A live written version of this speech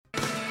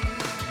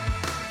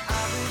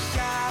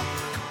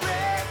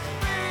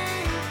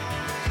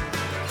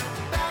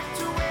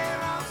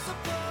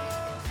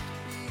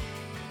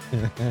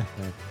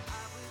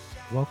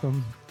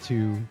Welcome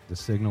to the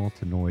Signal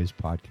to Noise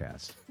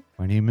podcast.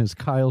 My name is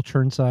Kyle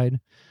Churnside.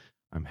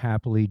 I'm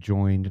happily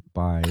joined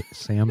by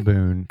Sam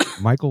Boone,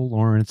 Michael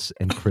Lawrence,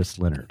 and Chris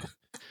Leonard.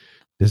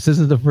 This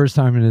isn't the first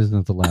time, it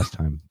isn't the last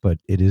time, but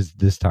it is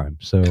this time.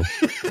 So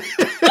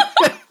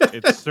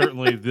it's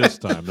certainly this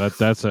time.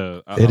 That's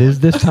a. It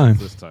is this time.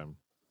 This time.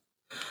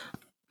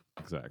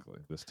 Exactly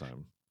this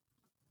time.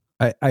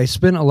 I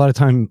spent a lot of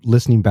time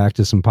listening back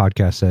to some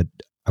podcasts that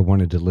I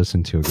wanted to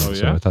listen to again. Oh,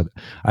 yeah? So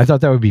I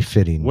thought that would be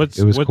fitting.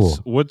 It was cool.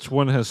 Which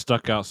one has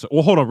stuck out?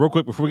 Well, hold on real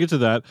quick before we get to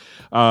that.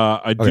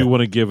 I do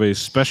want to give a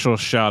special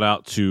shout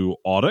out to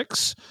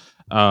Audix.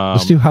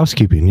 Let's do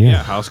housekeeping.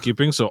 Yeah,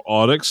 housekeeping. So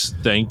Audix,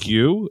 thank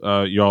you.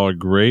 Y'all are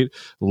great.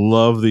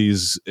 Love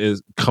these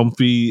as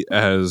comfy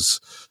as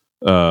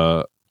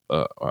I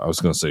was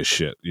going to say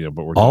shit,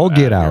 but we're all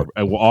get out.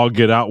 We'll all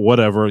get out.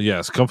 Whatever.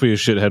 Yes, comfy as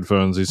shit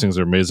headphones. These things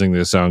are amazing.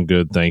 They sound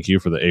good. Thank you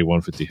for the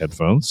A150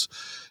 headphones.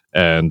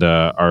 And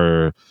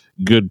our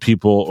good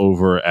people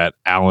over at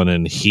Allen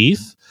and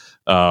Heath,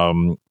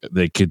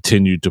 they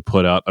continue to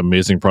put out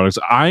amazing products.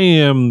 I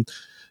am,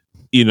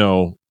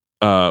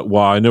 while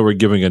I know we're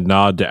giving a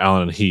nod to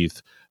Allen and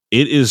Heath,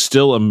 it is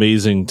still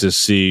amazing to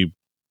see,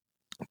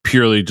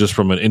 purely just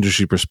from an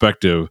industry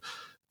perspective,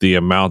 the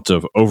amount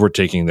of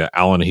overtaking that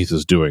Allen and Heath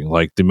is doing.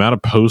 Like the amount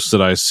of posts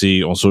that I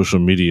see on social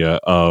media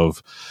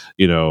of,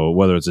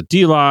 whether it's a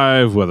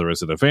D-Live, whether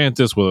it's an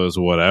Avantis, whether it's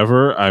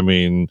whatever. I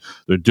mean,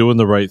 they're doing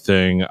the right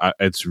thing.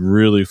 It's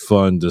really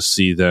fun to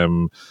see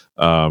them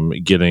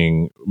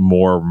getting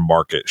more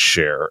market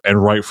share,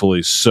 and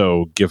rightfully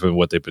so, given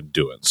what they've been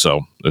doing.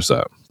 So there's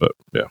that. But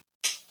yeah,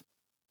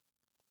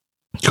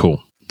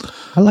 cool.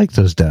 I like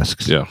those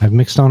desks. Yeah, I've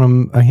mixed on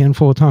them a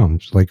handful of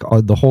times, like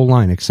the whole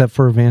line except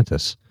for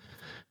Avantis.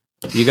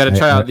 You got to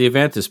try out the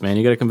Avantis, man.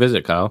 You got to come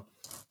visit, Kyle.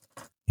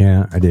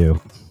 Yeah, I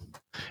do.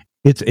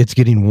 It's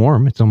getting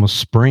warm. It's almost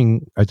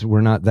spring.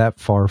 We're not that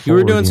far forward. You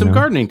were doing some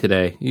gardening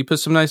today. You put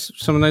some nice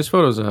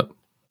photos up.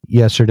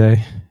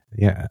 Yesterday.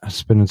 Yeah,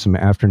 spending some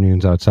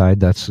afternoons outside.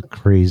 That's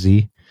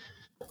crazy.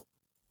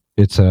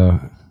 It's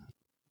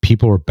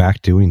people are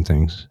back doing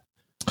things.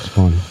 It's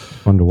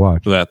fun to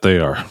watch. That they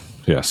are.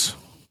 Yes.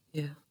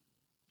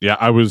 Yeah,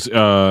 I was.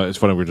 It's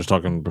funny. We were just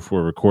talking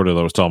before we recorded.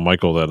 I was telling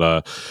Michael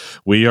that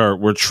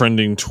we're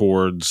trending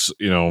towards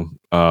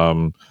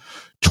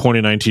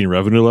 2019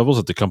 revenue levels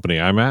at the company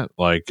I'm at.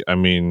 Like, I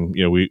mean,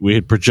 we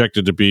had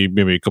projected to be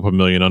maybe a couple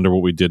million under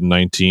what we did in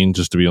 19,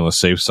 just to be on the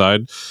safe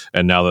side.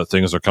 And now that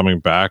things are coming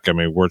back, I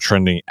mean, we're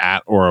trending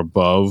at or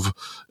above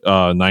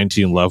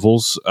 19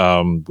 levels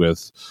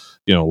with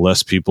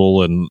less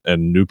people and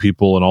new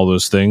people and all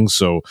those things.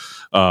 So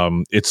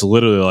it's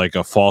literally like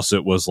a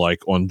faucet was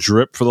like on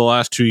drip for the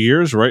last 2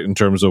 years, right? In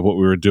terms of what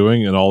we were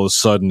doing. And all of a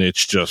sudden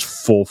it's just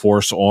full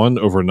force on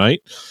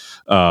overnight.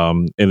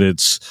 And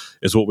it's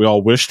what we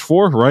all wished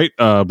for, right?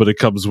 But it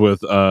comes with,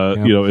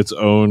 its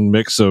own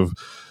mix of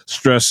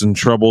stress and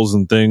troubles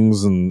and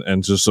things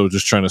and just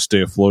trying to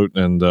stay afloat.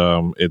 And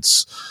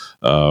it's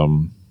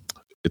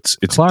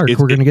Clark,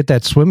 we're going to get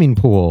that swimming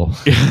pool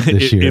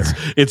this year.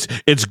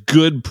 It's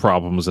good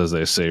problems, as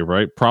they say,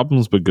 right?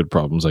 Problems, but good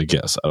problems, I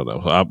guess. I don't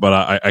know, but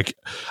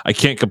I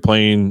can't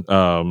complain.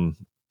 Kyle,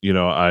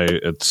 I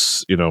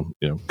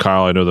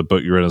know the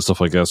boat you're in and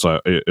stuff like that.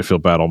 So I feel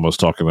bad almost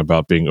talking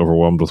about being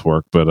overwhelmed with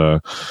work,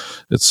 but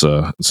it's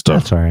tough.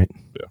 That's all right.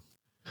 Yeah,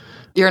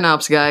 you're an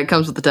ops guy. It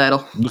comes with the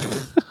title.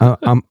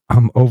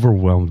 I'm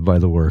overwhelmed by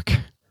the work.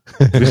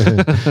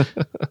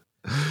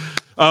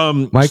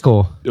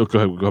 Michael, go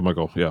ahead,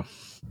 Michael. Yeah,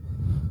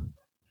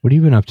 what have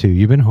you been up to?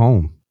 You've been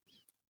home.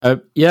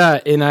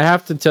 Yeah, and I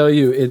have to tell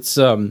you, it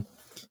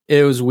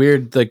was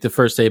weird. Like the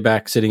first day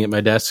back, sitting at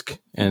my desk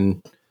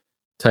and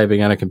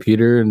typing on a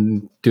computer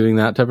and doing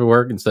that type of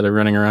work instead of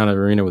running around an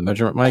arena with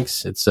measurement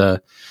mics. It's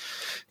it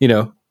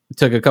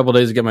took a couple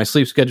days to get my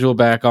sleep schedule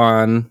back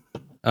on.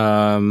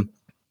 I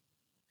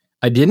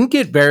didn't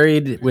get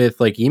buried with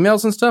like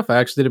emails and stuff. I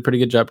actually did a pretty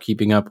good job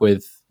keeping up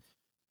with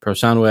Pro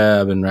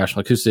Soundweb and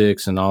Rational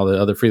Acoustics and all the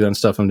other freelance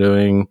stuff I'm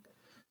doing.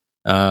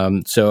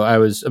 So I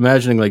was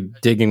imagining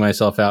like digging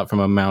myself out from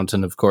a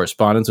mountain of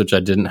correspondence, which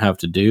I didn't have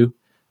to do.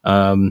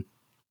 But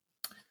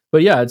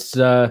yeah, it's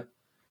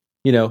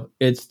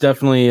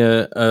definitely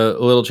a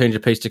little change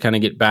of pace to kind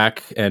of get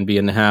back and be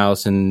in the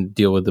house and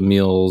deal with the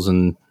meals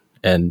and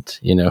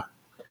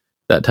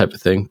that type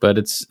of thing. But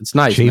it's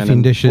nice.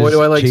 Chafing dishes. Boy,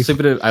 do I like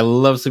sleeping. I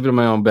love sleeping in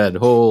my own bed.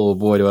 Oh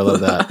boy, do I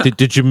love that.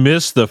 Did you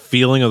miss the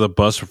feeling of the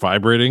bus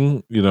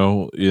vibrating?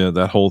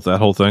 That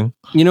whole thing.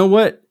 You know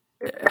what?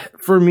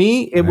 For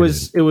me, it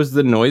was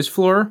the noise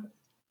floor.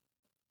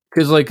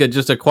 Because like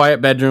just a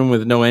quiet bedroom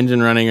with no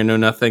engine running or no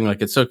nothing.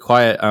 Like it's so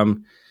quiet.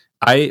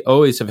 I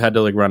always have had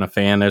to like run a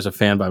fan. There's a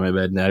fan by my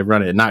bed, and I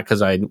run it not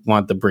because I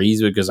want the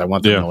breeze, because I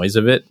want the noise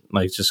of it.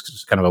 Like it's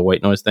just kind of a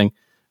white noise thing.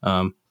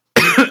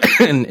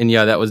 And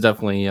yeah, that was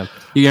definitely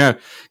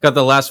got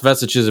the last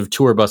vestiges of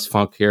tour bus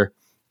funk here.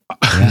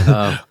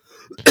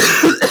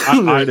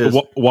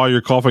 While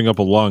you're coughing up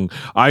a lung,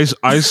 I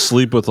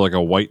sleep with like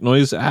a white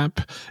noise app,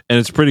 and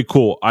it's pretty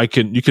cool.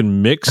 You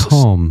can mix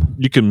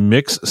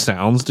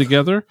sounds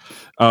together,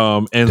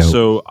 and Dope.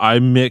 So I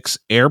mix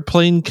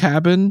airplane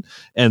cabin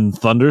and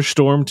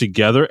thunderstorm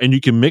together, and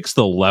you can mix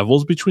the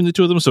levels between the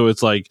two of them. So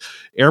it's like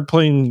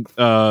airplane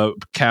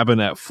cabin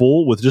at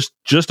full with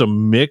just a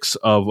mix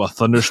of a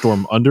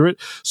thunderstorm under it,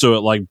 so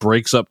it like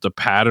breaks up the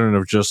pattern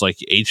of just like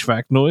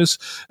HVAC noise.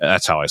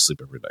 That's how I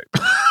sleep every night.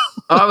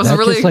 Oh, I was That's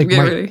really like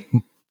getting ready.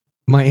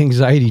 My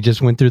anxiety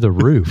just went through the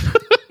roof.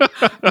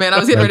 Man, I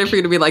was getting ready for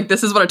you to be like,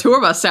 this is what a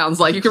tour bus sounds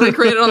like. You can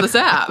recreate it on this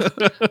app.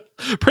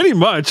 Pretty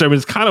much. I mean,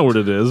 it's kind of what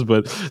it is,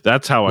 but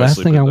that's how I sleep.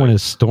 Last thing I want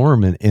is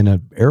storm in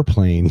an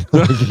airplane.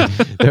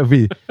 That'd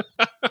be.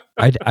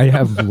 I'd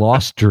have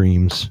lost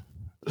dreams.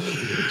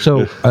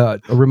 So, a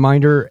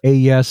reminder: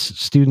 AES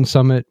Student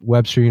Summit,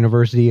 Webster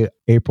University,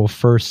 April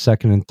 1st,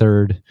 2nd, and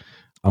 3rd.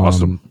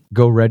 Awesome.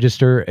 Go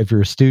register if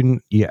you're a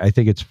student. Yeah, I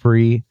think it's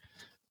free.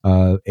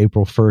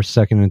 April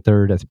 1st, 2nd, and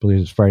 3rd. I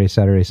believe it's Friday,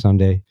 Saturday,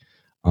 Sunday.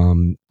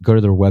 Go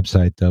to their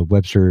website, the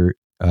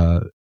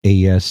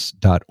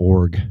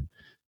websteraes.org,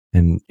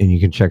 and you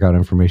can check out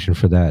information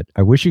for that.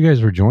 I wish you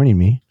guys were joining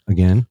me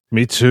again.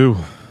 Me too.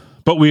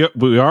 But we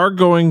are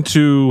going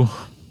to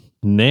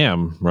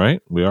NAMM,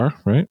 right? We are,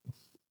 right?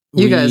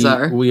 You guys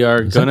are. We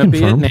are going to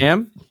be at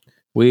NAMM.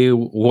 We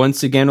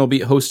once again will be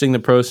hosting the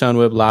Pro Sound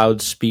Web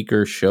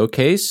Loudspeaker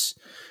Showcase.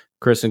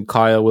 Chris and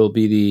Kyle will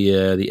be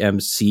the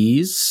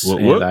MCs,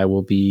 and I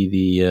will be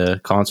the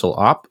console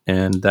op,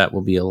 and that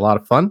will be a lot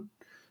of fun.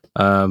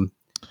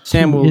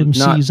 Sam will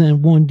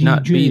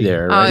not be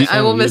there. Right?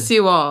 I will miss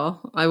you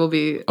all. I will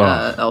be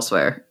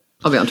elsewhere.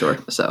 I'll be on tour.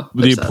 So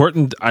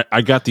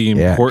I got the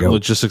important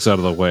logistics out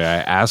of the way. I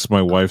asked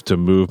my wife to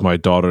move my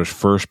daughter's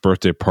first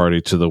birthday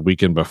party to the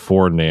weekend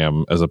before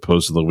NAMM as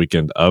opposed to the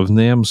weekend of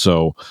NAMM.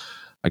 So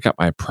I got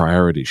my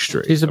priorities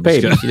straight. She's a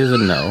baby. She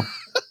doesn't know.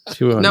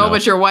 No,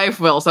 but your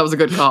wife will. So that was a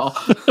good call.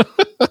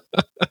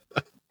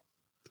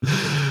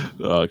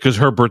 Because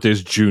her birthday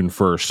is June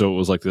 1st, so it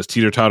was like this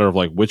teeter-totter of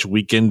like, which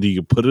weekend do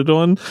you put it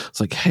on? It's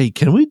like, hey,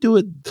 can we do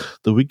it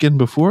the weekend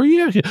before?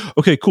 Yeah.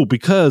 Okay, cool,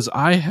 because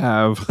I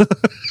have...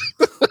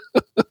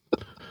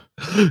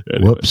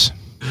 Whoops.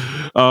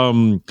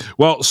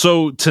 Well,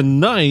 so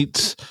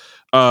tonight...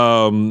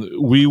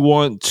 we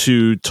want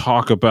to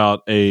talk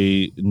about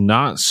a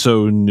not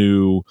so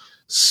new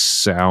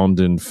sound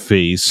and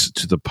face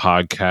to the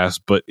podcast,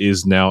 but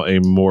is now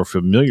a more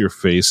familiar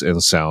face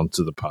and sound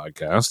to the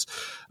podcast.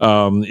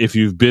 If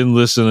you've been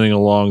listening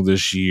along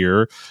this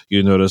year,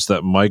 you notice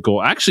that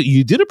Michael, actually,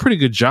 you did a pretty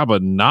good job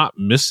of not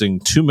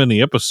missing too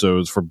many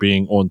episodes for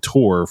being on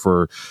tour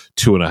for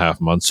 2.5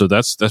 months. So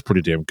that's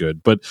pretty damn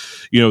good. But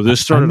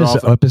this started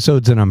off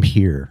episodes, and I'm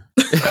here.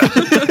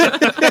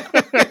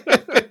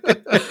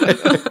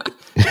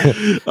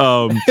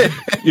 When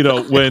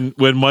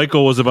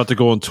Michael was about to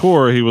go on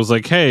tour, he was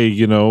like, hey,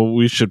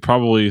 we should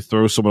probably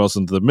throw someone else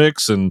into the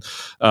mix, and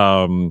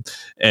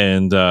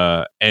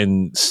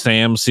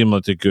Sam seemed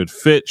like a good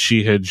fit.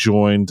 She had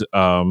joined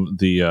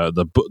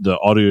the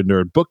Audio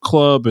Nerd Book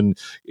Club and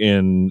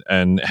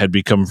had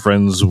become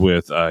friends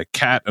with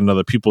Kat and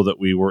other people that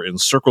we were in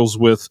circles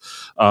with,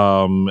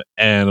 and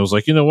I was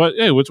like, you know what,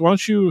 hey, why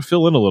don't you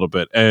fill in a little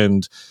bit?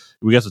 And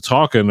we got to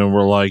talking, and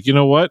we're like, you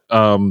know what?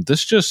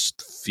 This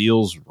just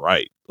feels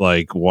right.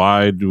 Like,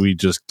 why do we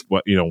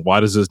why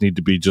does this need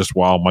to be just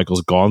while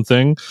Michael's gone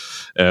thing?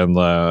 And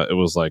it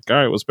was like, all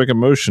right, let's make a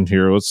motion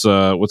here. Let's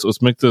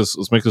make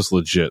this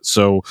legit.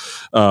 So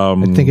I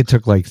think it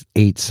took like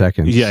 8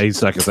 seconds. Yeah, 8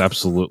 seconds,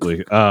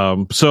 absolutely.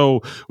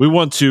 So we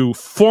want to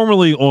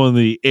formally on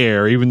the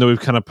air, even though we've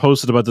kind of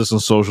posted about this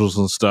on socials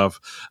and stuff.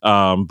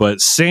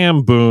 But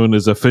Sam Boone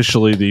is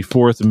officially the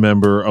 4th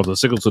member of the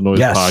Signal to Noise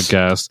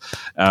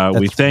podcast.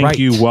 We thank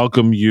you,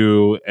 welcome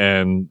you,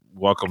 and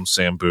welcome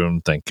Sam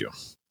Boone. Thank you.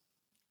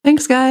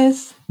 Thanks,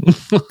 guys.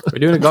 We're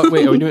doing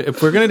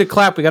if we're going to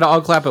clap, we got to all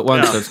clap at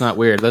once, so it's not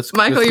weird.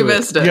 Michael, you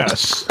missed it.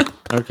 Yes.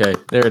 Okay,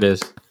 there it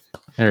is.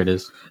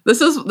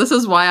 This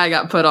is why I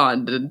got put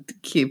on, to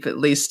keep at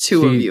least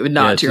two of you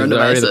not to your own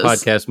devices. The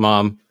podcast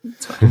mom.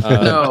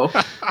 No.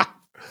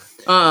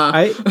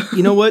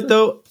 You know what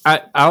though?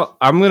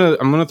 I'm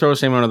gonna throw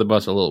Sam under the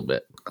bus a little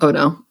bit. Oh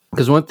no.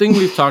 Because one thing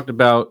we've talked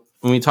about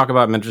when we talk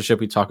about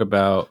mentorship, we talk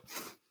about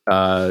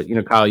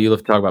Kyle, you love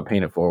to talk about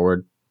paying it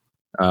forward.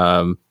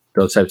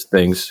 Those types of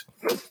things.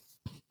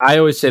 I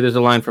always say there's a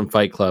line from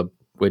Fight Club,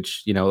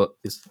 which,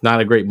 is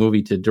not a great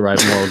movie to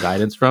derive moral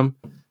guidance from.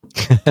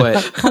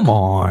 But come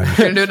on. But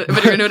you're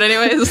gonna do it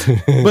anyways.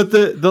 But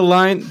the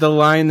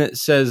line that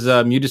says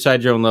you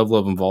decide your own level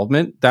of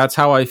involvement, that's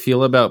how I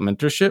feel about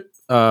mentorship.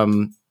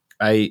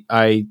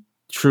 I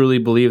truly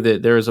believe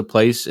that there is a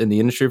place in the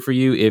industry for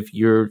you if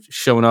you're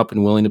showing up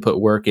and willing to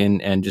put work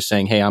in and just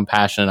saying, hey, I'm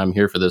passionate, I'm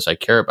here for this, I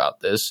care about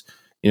this.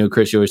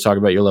 Chris, you always talk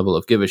about your level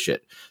of give a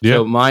shit. Yeah.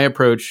 So my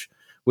approach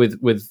with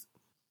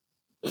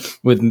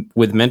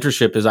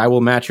mentorship is I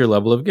will match your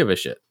level of give a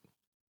shit.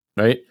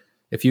 Right?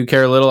 If you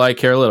care a little, I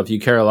care a little. If you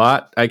care a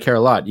lot, I care a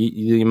lot.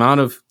 The amount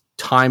of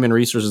time and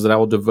resources that I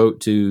will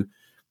devote to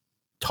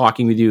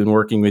talking with you and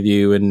working with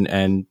you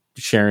and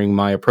sharing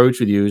my approach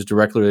with you is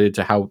directly related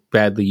to how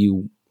badly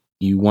you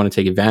want to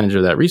take advantage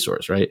of that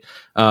resource, right?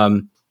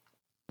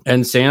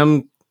 And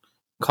Sam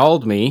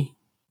called me.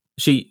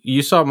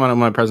 You saw one of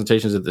my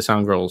presentations at the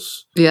Sound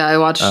Girls. Yeah, I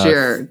watched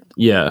your.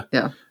 Yeah.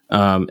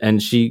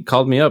 And she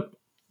called me up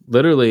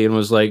literally and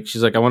was like,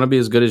 she's like, I want to be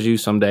as good as you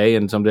someday,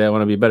 and someday I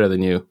want to be better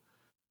than you.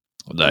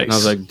 Nice. And I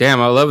was like, damn,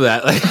 I love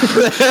that. Like,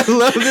 I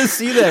love to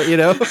see that, you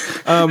know?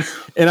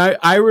 And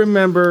I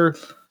remember,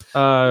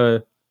 I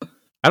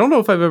don't know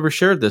if I've ever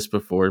shared this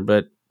before,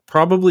 but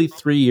probably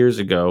 3 years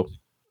ago,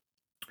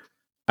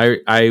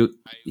 I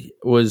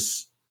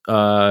was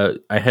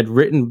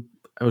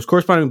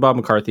corresponding with Bob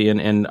McCarthy,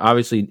 and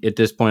obviously at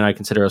this point I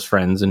consider us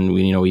friends, and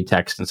we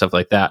text and stuff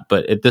like that.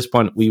 But at this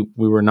point we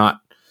were not.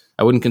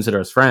 I wouldn't consider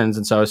us friends,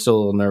 and so I was still a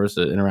little nervous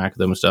to interact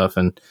with him and stuff.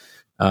 And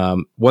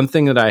one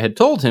thing that I had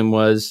told him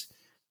was,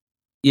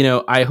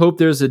 I hope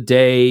there's a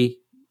day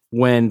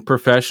when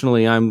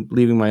professionally I'm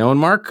leaving my own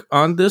mark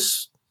on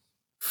this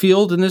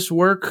field and this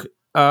work,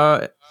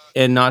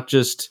 and not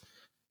just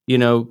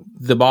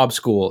the Bob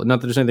School.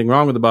 Not that there's anything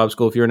wrong with the Bob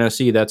School. If you're an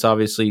SC, that's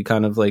obviously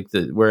kind of like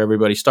where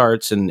everybody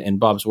starts, and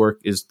Bob's work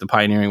is the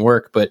pioneering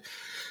work. But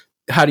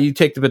how do you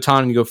take the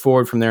baton and you go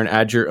forward from there and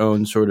add your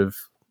own sort of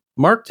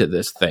mark to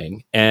this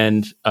thing?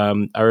 And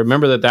I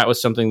remember that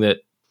was something that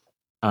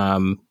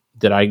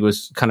that I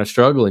was kind of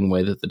struggling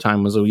with at the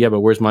time, was, but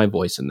where's my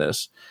voice in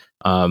this?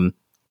 So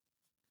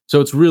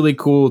it's really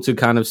cool to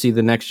kind of see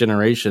the next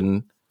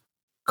generation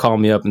call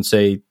me up and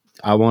say,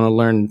 I want to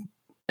learn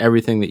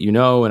everything that you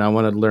know, and I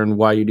want to learn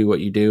why you do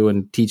what you do,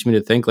 and teach me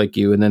to think like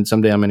you, and then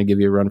someday I'm going to give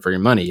you a run for your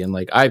money. And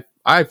like, I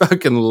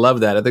fucking love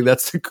that. I think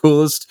that's the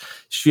coolest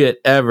shit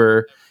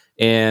ever.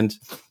 And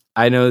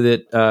I know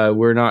that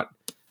we're not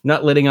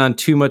letting on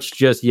too much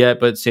just yet,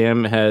 but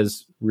Sam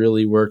has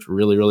really worked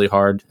really, really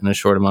hard in a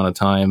short amount of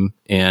time,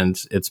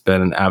 and it's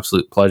been an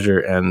absolute pleasure.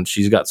 And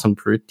she's got some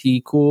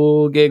pretty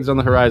cool gigs on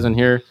the horizon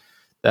here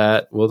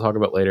that we'll talk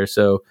about later.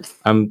 So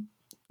I'm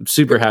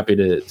super happy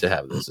to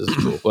have this. This is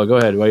cool. Well, go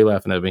ahead. Why are you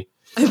laughing at me?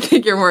 I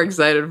think you're more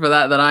excited for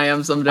that than I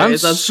am some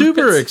days. I'm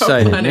super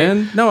excited,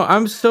 man. No,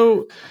 I'm going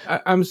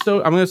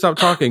to stop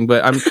talking,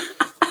 but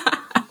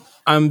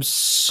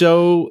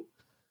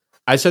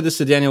I said this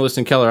to Daniel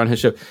Liston Keller on his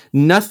show.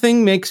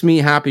 Nothing makes me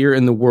happier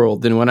in the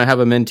world than when I have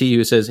a mentee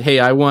who says, hey,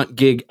 I want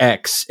gig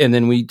X. And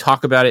then we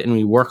talk about it and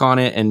we work on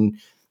it and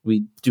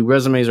we do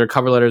resumes or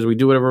cover letters. We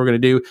do whatever we're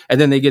going to do. And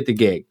then they get the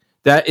gig.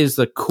 That is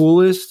the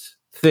coolest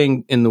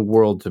thing in the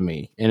world to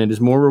me. And it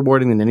is more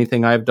rewarding than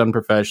anything I've done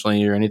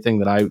professionally or anything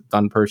that I've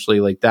done personally.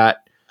 Like,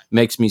 that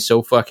makes me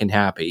so fucking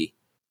happy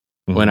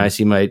when I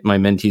see my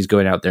mentees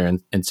going out there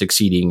and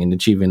succeeding and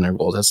achieving their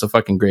goals. That's the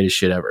fucking greatest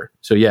shit ever.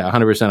 So yeah,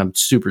 100%. I'm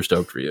super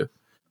stoked for you.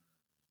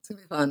 It's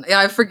gonna be fun. Yeah,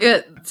 I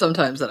forget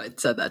sometimes that I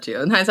said that to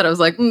you. In hindsight, I was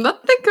like, I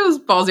think it was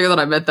ballsier than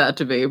I meant that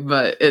to be,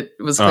 but it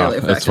was clearly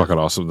effective. That's fucking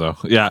awesome, though.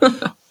 Yeah.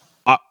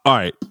 All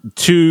right,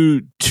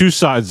 two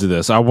sides to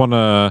this.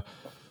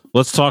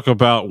 Let's talk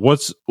about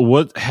what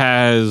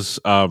has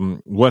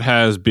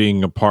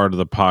being a part of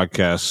the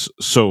podcast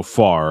so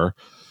far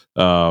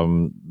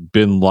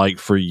been like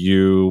for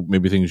you,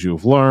 maybe things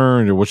you've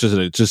learned, or what's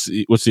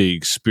the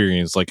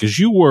experience like? Because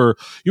you were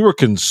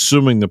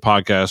consuming the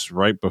podcast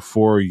right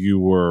before you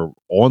were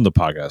on the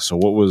podcast. So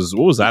what was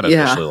that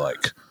initially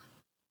like?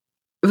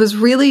 It was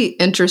really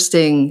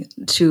interesting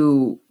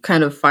to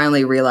kind of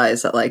finally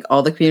realize that like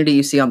all the community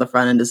you see on the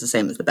front end is the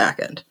same as the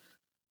back end.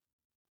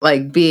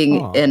 Like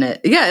being in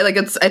it. Yeah, like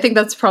I think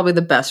that's probably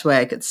the best way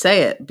I could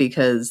say it,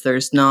 because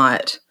there's a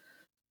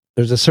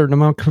certain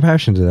amount of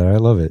compassion to that. I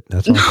love it.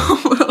 That's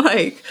awesome.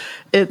 Like,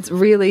 it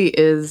really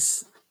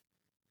is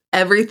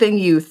everything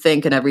you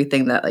think and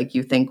everything that like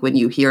you think when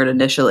you hear it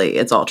initially,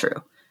 it's all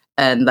true.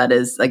 And that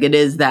is like, it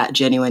is that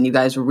genuine. You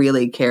guys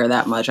really care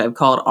that much. I've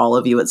called all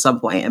of you at some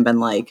point and been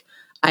like,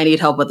 I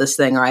need help with this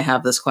thing, or I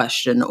have this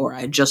question, or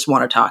I just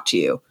want to talk to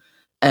you.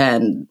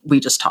 And we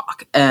just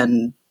talk.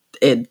 And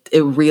it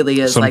really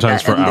is sometimes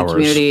like that in the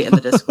community and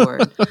the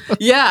Discord.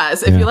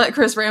 Yes, if you let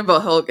Chris ramble,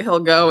 he'll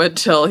go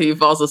until he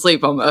falls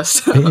asleep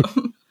almost. Hey,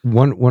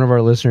 one of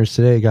our listeners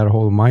today got a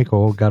hold of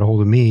Michael, got a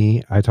hold of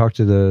me. I talked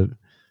to the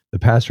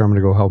pastor. I'm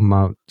going to go help him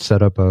out,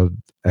 set up a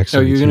X72.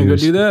 Oh, you're going to go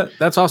do that?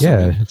 That's awesome.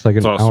 Yeah, it's like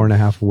hour and a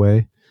half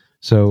away.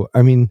 So,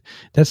 I mean,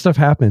 that stuff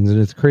happens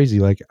and it's crazy.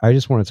 Like, I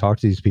just want to talk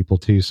to these people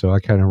too. So I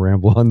kind of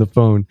ramble on the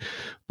phone,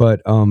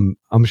 but I'm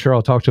sure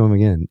I'll talk to them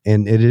again.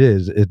 And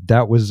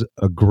that was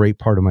a great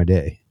part of my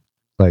day.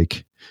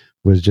 Like,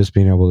 was just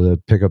being able to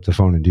pick up the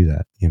phone and do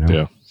that,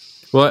 Yeah.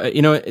 Well,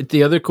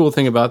 the other cool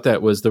thing about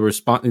that was the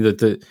response,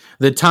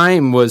 the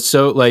time was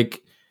so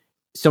like,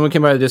 someone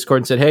came by the Discord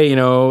and said, hey,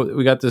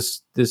 we got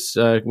this,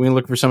 we're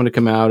looking for someone to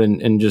come out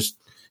and just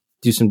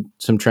do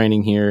some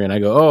training here. And I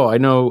go, oh, I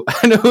know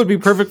it would be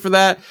perfect for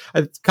that.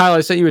 Kyle, I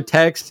sent you a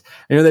text.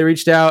 I know they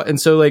reached out. And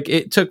so like,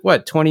 it took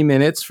 20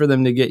 minutes for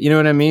them to get, you know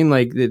what I mean?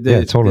 Like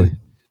yeah, totally.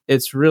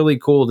 It's really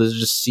cool to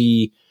just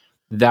see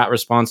that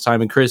response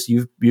time. And Chris,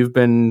 you've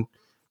been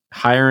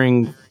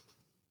hiring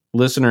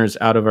listeners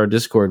out of our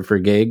Discord for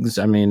gigs.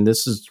 I mean,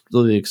 this is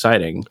really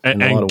exciting.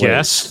 And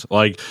guests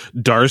like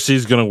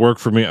Darcy's going to work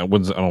for me. I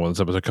don't know when this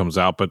episode comes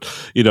out, but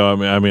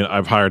I mean,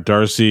 I've hired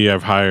Darcy,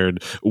 I've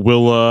hired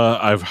Willa,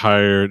 I've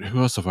hired,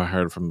 who else have I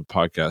hired from the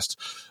podcast?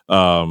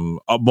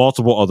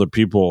 Multiple other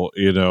people,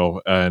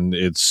 and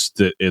it's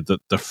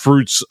the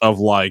fruits of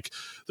like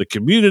the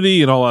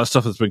community and all that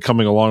stuff that's been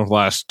coming along the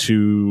last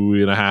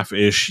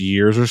 2.5-ish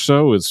years or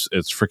so. It's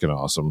freaking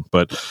awesome.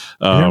 But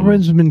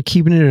everyone's been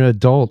keeping it an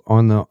adult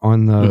on the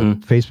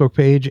Facebook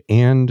page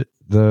and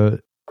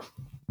the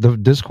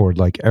Discord.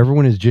 Like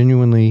everyone is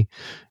genuinely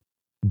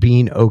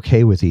being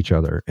okay with each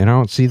other, and I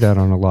don't see that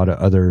on a lot of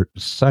other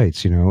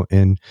sites,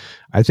 and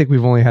I think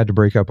we've only had to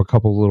break up a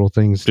couple little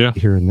things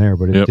here and there,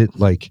 but it did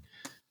like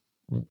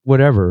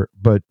whatever.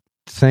 But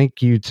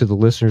thank you to the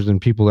listeners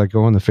and people that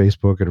go on the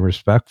Facebook and are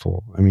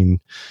respectful. I mean,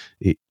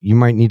 you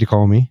might need to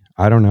call me.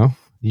 I don't know.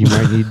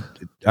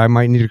 I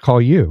might need to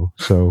call you.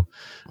 So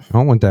I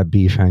don't want that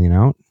beef hanging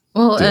out.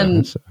 Well,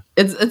 and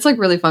it's like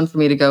really fun for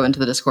me to go into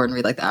the Discord and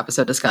read like the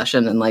episode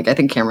discussion. And like, I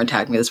think Cameron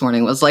tagged me this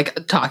morning, was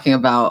like talking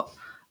about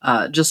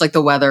just like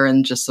the weather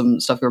and just some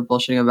stuff we were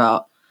bullshitting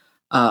about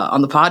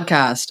on the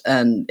podcast.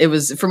 And it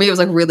was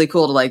like really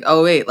cool to like,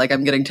 oh wait, like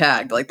I'm getting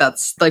tagged. Like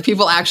that's like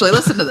people actually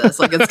listen to this.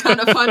 Like it's kind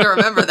of fun to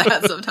remember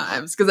that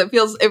sometimes,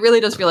 because it really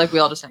does feel like we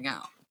all just hang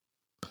out.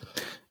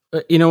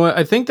 You know what?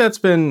 I think that's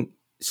been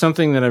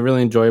something that I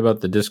really enjoy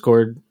about the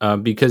Discord,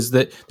 because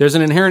there's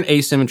an inherent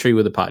asymmetry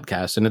with the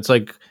podcast, and it's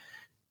like,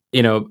 a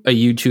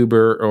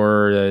YouTuber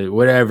or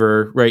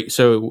whatever, right?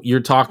 So you're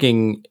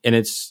talking and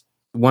it's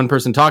one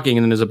person talking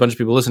and then there's a bunch of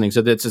people listening.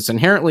 So it's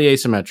inherently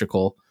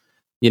asymmetrical.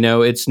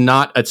 It's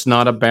not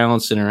a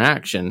balanced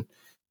interaction.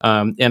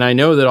 And I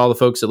know that all the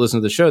folks that listen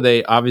to the show,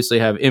 they obviously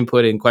have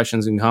input and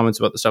questions and comments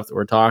about the stuff that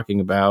we're talking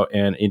about.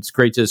 And it's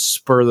great to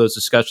spur those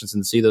discussions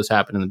and see those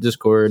happen in the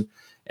Discord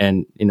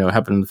and,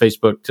 happen on the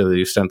Facebook, to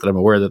the extent that I'm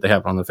aware that they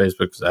happen on the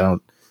Facebook, because I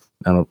don't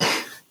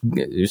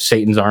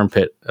Satan's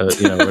armpit,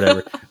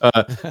 whatever.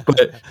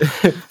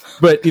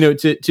 But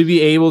to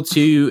be able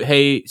to,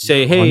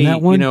 say, hey,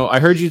 I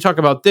heard you talk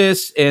about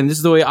this, and this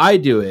is the way I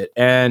do it,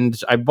 and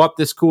I bought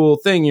this cool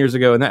thing years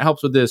ago, and that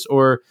helps with this,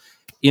 or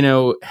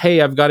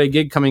hey, I've got a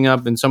gig coming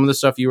up, and some of the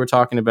stuff you were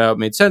talking about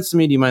made sense to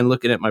me. Do you mind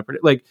looking at my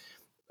like?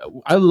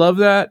 I love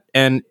that,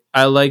 and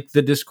I like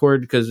the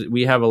Discord because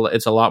we have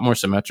it's a lot more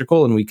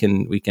symmetrical, and we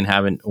can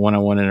have a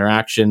one-on-one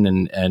interaction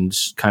and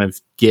kind of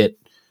get,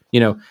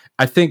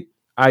 I think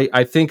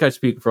I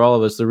speak for all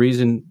of us. The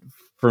reason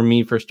for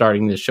me for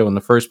starting this show in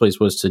the first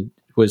place was to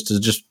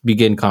just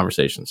begin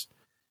conversations.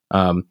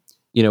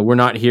 We're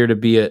not here to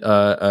be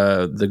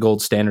the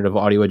gold standard of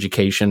audio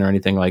education or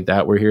anything like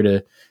that. We're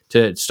here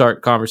to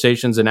start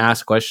conversations and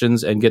ask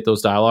questions and get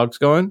those dialogues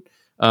going.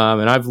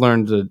 And I've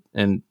learned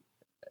an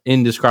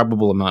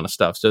indescribable amount of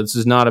stuff. So this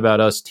is not about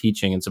us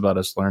teaching. It's about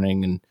us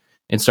learning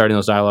and starting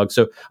those dialogues.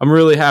 So I'm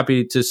really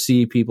happy to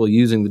see people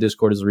using the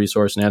Discord as a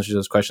resource and answering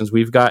those questions.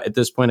 We've got at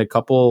this point a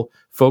couple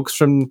folks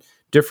from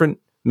different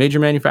major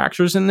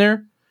manufacturers in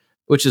there,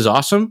 which is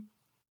awesome.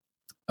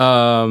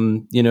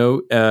 And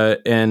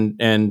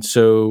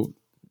so,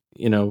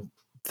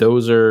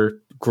 those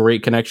are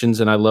great connections,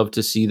 and I love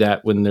to see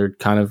that when they're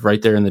kind of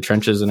right there in the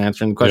trenches and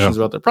answering questions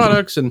about their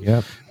products, and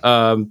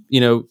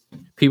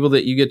people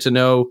that you get to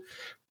know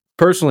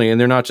personally,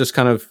 and they're not just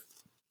kind of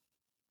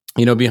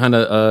behind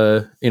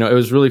it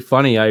was really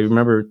funny. I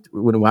remember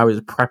when I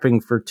was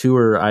prepping for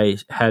tour, I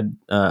had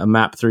a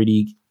Map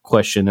 3D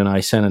question, and I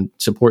sent a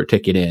support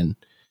ticket in,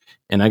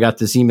 and I got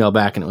this email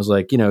back, and it was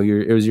like,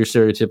 it was your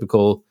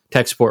stereotypical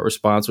tech support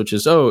response, which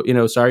is, sorry,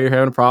 you're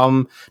having a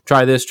problem.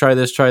 Try this. By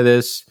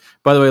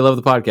the way, I love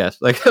the podcast.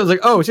 Like, I was like,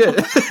 oh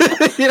shit.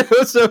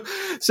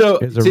 So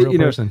it's a real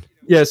person.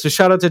 Yeah. So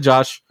shout out to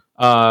Josh.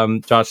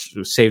 Josh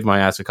saved my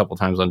ass a couple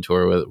times on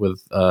tour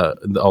with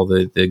all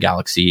the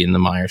Galaxy and the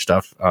Meyer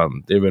stuff.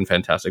 They've been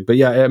fantastic. But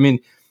yeah, I mean,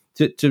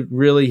 to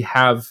really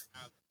have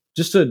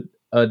just a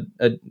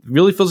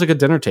really feels like a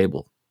dinner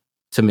table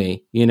to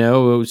me,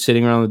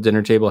 sitting around the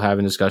dinner table,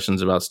 having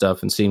discussions about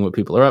stuff and seeing what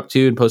people are up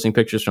to and posting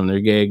pictures from their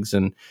gigs.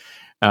 And,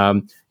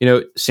 Sam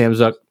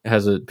Zuck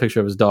has a picture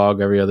of his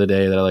dog every other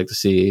day that I like to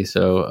see.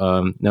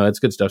 So, no, it's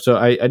good stuff. So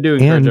I do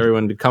encourage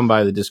everyone to come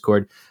by the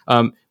Discord.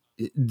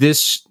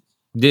 This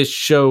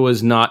show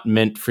was not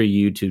meant for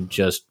you to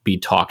just be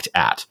talked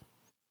at.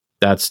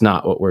 That's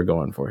not what we're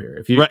going for here.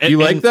 If you, you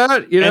like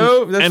that,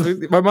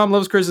 my mom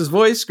loves Chris's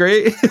voice.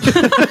 Great.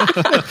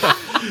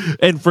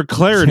 And for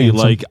clarity,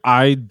 like,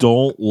 I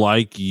don't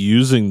like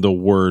using the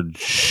word.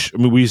 I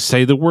mean, we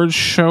say the word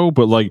show,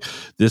 but like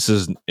this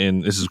is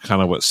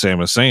kind of what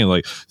Sam is saying.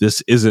 Like,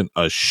 this isn't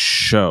a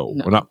show.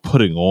 No. We're not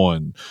putting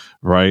on,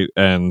 right?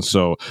 And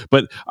so,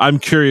 but I'm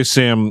curious,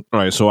 Sam. All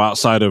right, so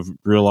outside of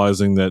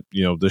realizing that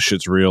this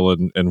shit's real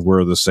and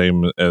we're the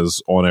same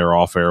as on air,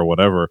 off air,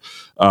 whatever.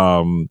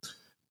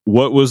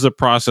 What was the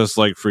process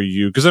like for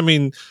you? Because I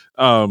mean,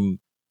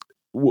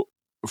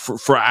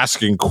 for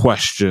asking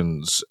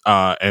questions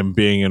and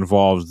being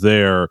involved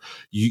there,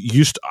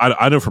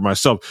 I know for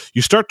myself,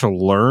 you start to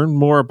learn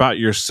more about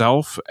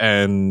yourself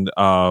and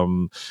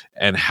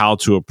how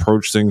to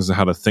approach things and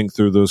how to think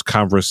through those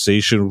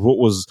conversations.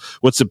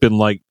 What's it been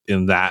like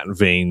in that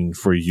vein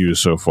for you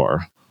so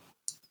far?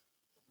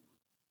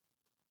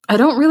 I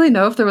don't really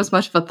know if there was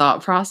much of a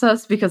thought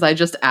process because I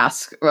just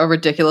ask a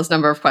ridiculous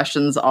number of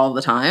questions all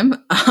the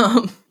time.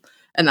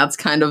 And that's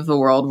kind of the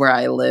world where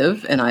I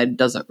live, and it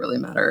doesn't really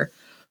matter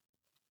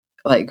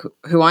like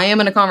who I am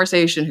in a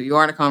conversation, who you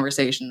are in a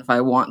conversation. If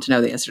I want to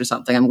know the answer to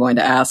something, I'm going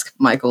to ask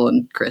Michael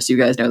and Chris. You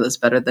guys know this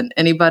better than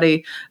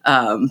anybody.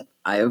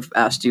 I have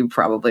asked you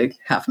probably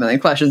 500,000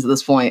 questions at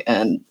this point,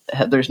 and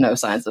there's no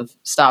signs of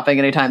stopping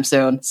anytime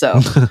soon. So,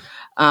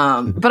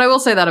 but I will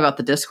say that about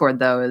the Discord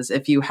though, is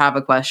if you have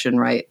a question,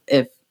 right?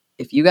 If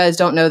you guys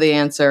don't know the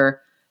answer,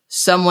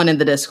 someone in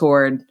the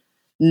Discord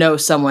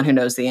knows someone who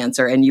knows the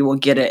answer, and you will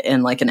get it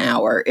in like an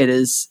hour. It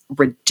is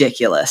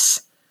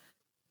ridiculous.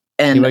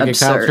 And you might get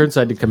Kyle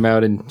Turnside to come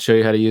out and show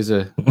you how to use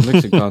a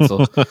mixing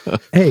console.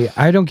 Hey,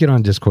 I don't get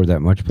on Discord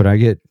that much, but I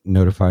get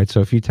notified.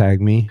 So if you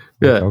tag me,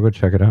 I'll go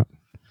check it out.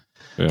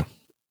 Yeah.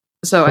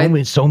 So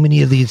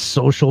many of these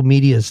social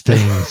media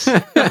things.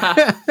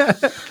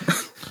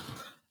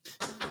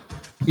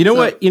 You know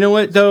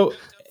what though,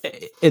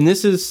 and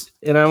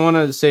I want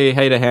to say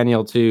hey to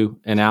Haniel too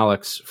and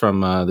Alex from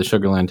the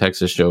Sugarland,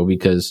 Texas show,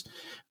 because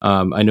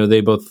I know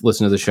they both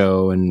listen to the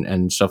show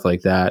and stuff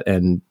like that,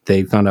 and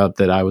they found out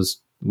that I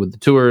was with the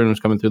tour and was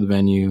coming through the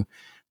venue,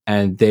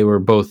 and they were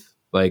both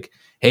like,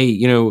 hey,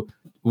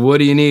 what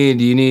do you need?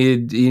 Do you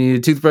need a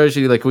toothbrush?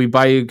 Like, can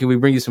we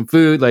bring you some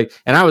food? Like,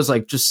 and I was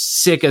like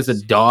just sick as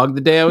a dog the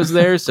day I was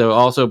there. So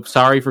also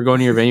sorry for going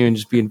to your venue and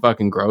just being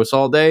fucking gross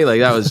all day. Like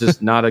that was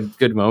just not a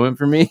good moment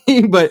for me,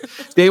 but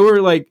they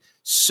were like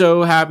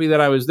so happy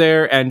that I was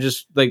there. And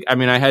just like, I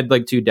mean, I had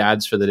like 2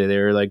 dads for the day. They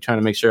were like trying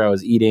to make sure I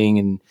was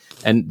eating,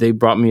 and they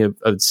brought me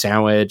a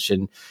sandwich,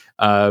 and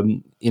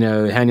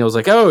Haniel's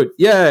like, oh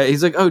yeah,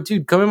 he's like, oh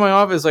dude, come in my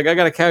office, like I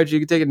got a couch, you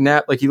can take a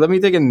nap. Like he let me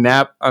take a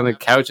nap on the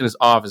couch in his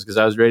office because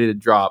I was ready to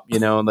drop,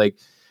 and like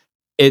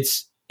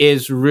it's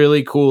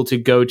really cool to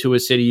go to a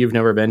city you've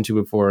never been to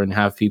before and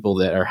have people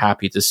that are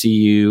happy to see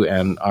you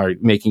and are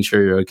making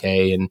sure you're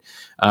okay. And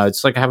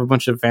it's like I have a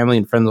bunch of family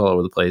and friends all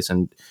over the place,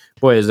 and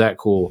boy is that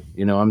cool.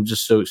 I'm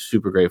just so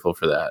super grateful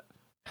for that.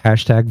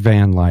 #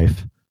 van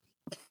life.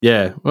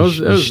 Yeah, you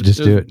should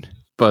just do it.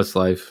 Bus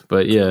life,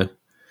 but yeah.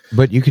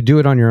 But you could do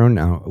it on your own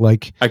now.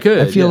 Like I could.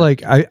 I feel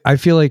like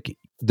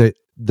the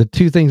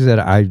 2 things that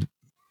I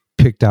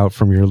picked out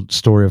from your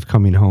story of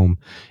coming home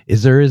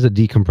is there is a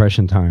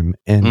decompression time,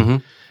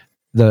 and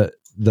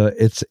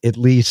it's at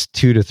least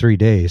 2 to 3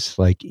 days,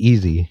 like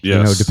easy.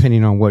 Yes.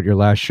 Depending on what your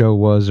last show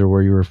was or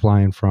where you were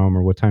flying from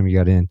or what time you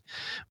got in.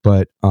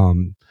 But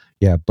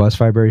bus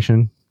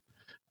vibration,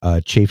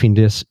 chafing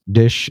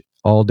dish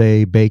all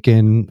day,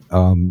 bacon,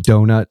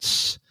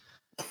 donuts.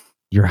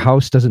 Your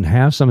house doesn't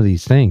have some of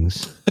these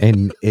things,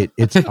 and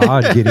it's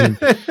odd getting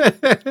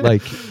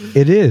like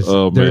it is.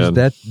 Oh, there's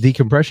that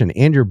decompression,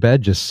 and your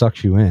bed just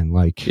sucks you in.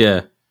 Like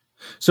yeah.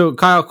 So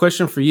Kyle,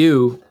 question for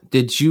you: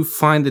 did you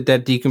find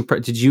that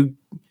decompress?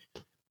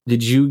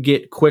 Did you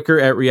get quicker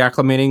at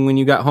reacclimating when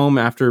you got home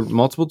after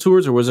multiple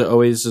tours, or was it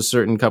always a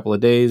certain couple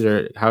of days,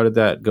 or how did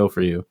that go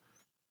for you?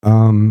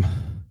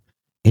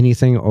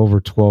 Anything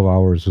over 12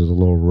 hours was a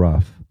little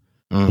rough.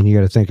 And you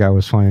got to think I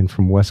was flying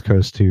from West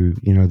Coast to,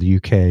 the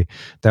UK.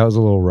 That was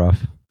a little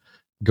rough.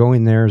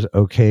 Going there is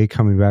okay.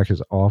 Coming back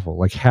is awful.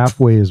 Like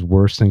halfway is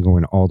worse than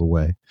going all the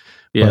way.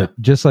 Yeah.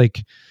 But just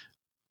like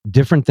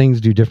different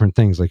things do different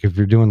things. Like if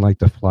you're doing like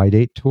the Fly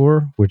Date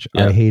tour, which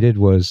I hated,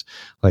 was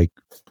like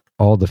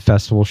all the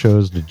festival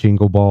shows, the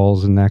jingle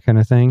balls and that kind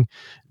of thing,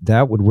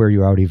 that would wear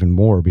you out even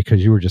more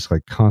because you were just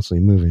like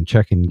constantly moving,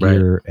 checking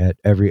gear at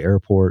every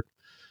airport.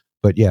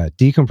 But yeah,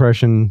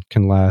 decompression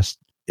can last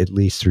at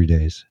least 3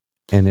 days.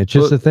 And it's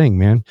just a thing,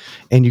 man.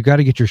 And you got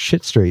to get your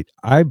shit straight.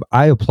 I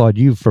applaud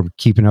you for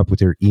keeping up with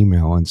your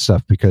email and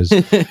stuff, because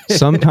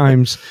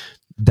sometimes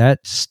that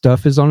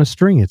stuff is on a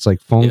string. It's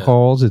like phone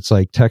calls. It's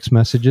like text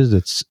messages.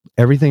 It's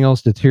everything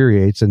else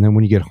deteriorates. And then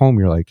when you get home,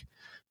 you're like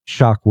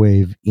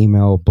shockwave,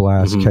 email,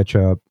 blast, catch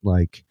up.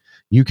 Like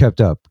you kept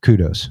up.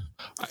 Kudos.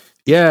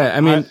 Yeah. I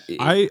mean,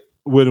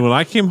 when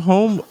I came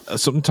home,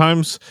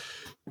 sometimes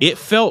it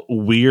felt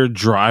weird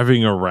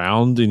driving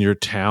around in your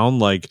town,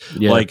 like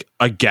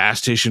a gas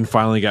station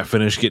finally got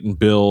finished getting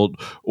built,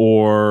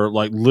 or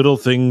like little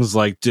things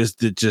like this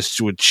that just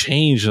would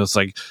change. And it's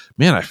like,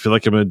 man, I feel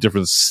like I'm in a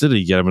different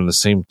city, yet I'm in the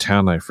same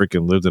town I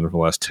freaking lived in for the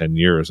last 10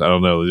 years. I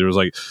don't know. There was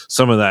like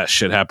some of that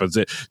shit happens.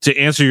 To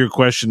answer your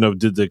question of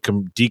did the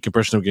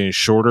decompression of getting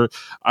shorter,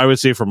 I would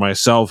say for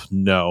myself,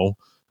 no.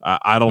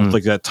 I don't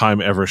think that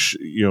time ever,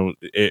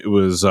 it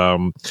was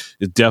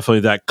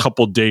definitely that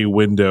couple day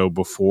window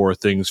before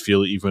things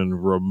feel even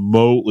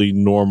remotely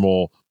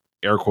normal,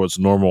 air quotes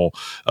normal,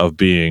 of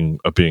being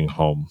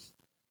home.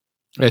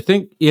 I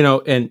think,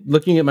 and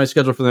looking at my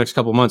schedule for the next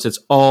couple of months, it's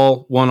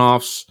all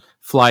one-offs,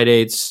 fly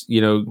dates,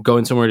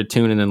 going somewhere to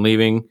tune and then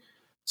leaving.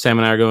 Sam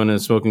and I are going to the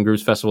Smoking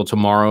Grooves Festival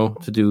tomorrow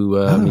to do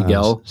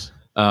Miguel.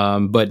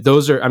 But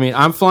those are, I mean,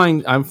 I'm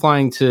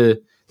flying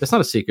to, that's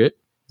not a secret.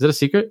 Is it a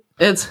secret?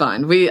 It's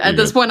fine. At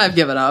this point, I've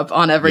given up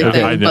on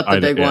everything but the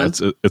big one.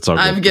 It's all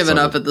good. I've given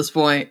up at this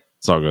point.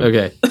 It's all good.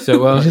 Okay.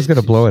 So, she's just going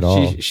to blow it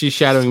all. She's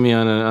shadowing me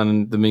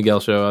on the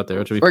Miguel show out there,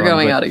 which will be We're fun,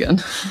 going out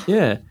again.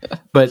 Yeah.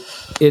 But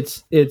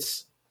it's,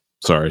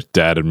 sorry,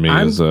 Dad and me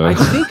I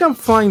think I'm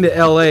flying to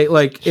LA.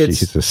 Like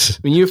Jesus.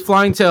 When you're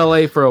flying to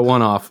LA for a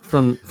one-off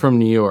from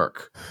New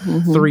York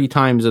 3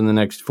 times in the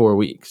next 4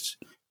 weeks.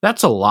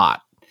 That's a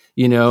lot,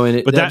 you know.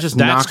 And but that just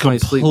that's knocks my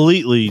sleep.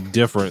 Completely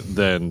different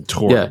than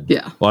touring.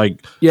 Yeah.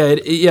 Like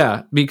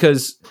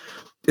because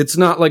it's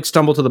not like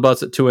stumble to the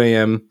bus at 2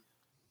 a.m.,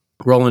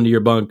 roll into your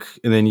bunk,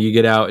 and then you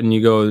get out and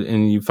you go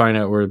and you find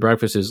out where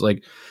breakfast is.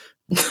 Like.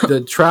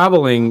 The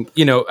traveling,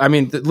 you know, I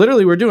mean,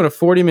 literally we're doing a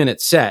 40-minute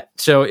set.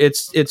 So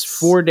it's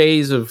 4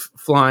 days of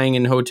flying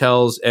in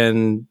hotels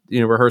and,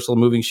 you know, rehearsal,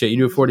 moving shit. You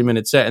do a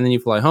 40-minute set and then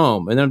you fly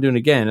home, and then I'm doing it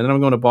again. And then I'm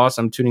going to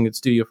Boston. I'm tuning at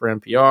studio for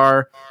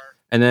NPR,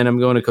 and then I'm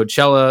going to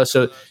Coachella.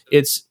 So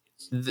it's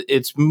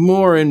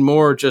more and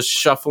more just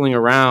shuffling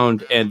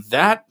around, and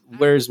that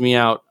wears me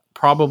out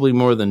probably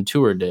more than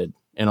tour did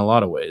in a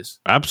lot of ways.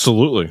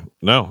 Absolutely.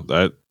 No,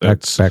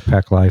 that's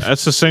backpack life.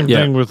 That's the same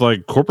thing with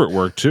like corporate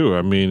work too.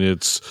 I mean,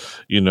 it's,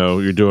 you know,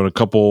 you're doing a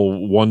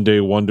couple one-day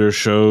wonder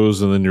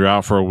shows, and then you're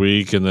out for a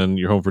week, and then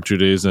you're home for 2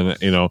 days, and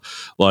you know,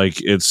 like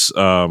it's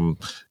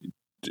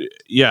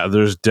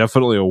there's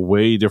definitely a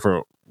way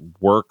different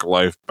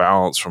work-life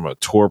balance from a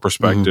tour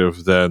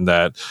perspective than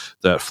that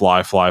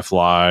fly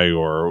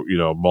or, you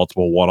know,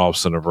 multiple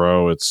one-offs in a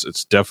row.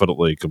 It's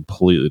definitely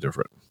completely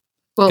different.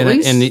 Well, at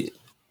least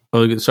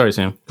sorry,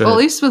 Sam. Well, at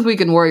least with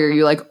Weekend Warrior,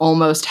 you like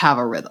almost have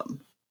a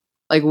rhythm.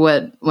 Like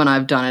when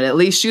I've done it, at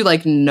least you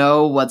like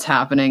know what's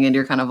happening, and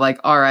you're kind of like,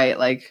 all right,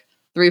 like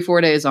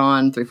 3-4 days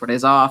on, 3-4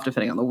 days off,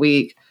 depending on the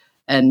week.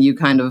 And you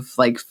kind of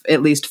like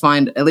at least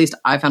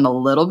I found a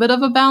little bit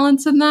of a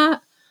balance in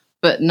that,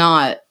 but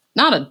not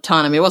a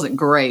ton. I mean, it wasn't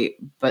great,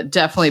 but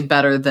definitely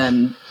better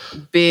than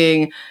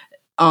being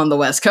on the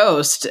West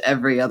Coast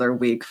every other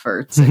week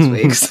for 6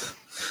 weeks.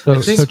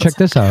 So check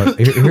this out.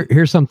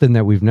 Here's something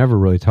that we've never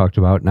really talked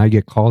about, and I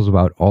get calls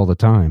about all the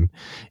time,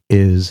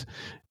 is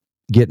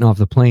getting off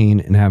the plane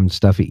and having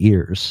stuffy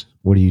ears.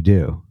 What do you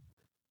do?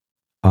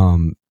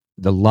 A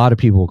lot of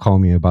people will call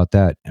me about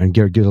that and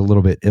get a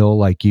little bit ill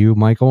like you,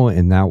 Michael,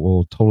 and that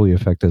will totally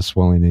affect the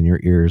swelling in your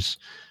ears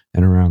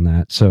and around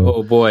that. So,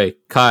 oh boy,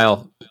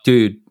 Kyle,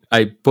 dude,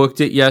 I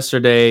booked it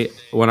yesterday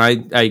when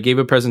I gave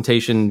a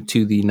presentation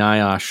to the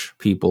NIOSH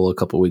people a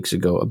couple weeks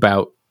ago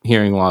about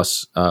hearing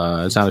loss,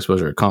 sound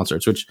exposure at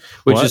concerts, which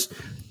is,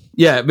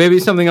 maybe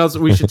something else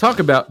we should talk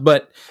about.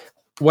 But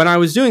when I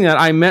was doing that,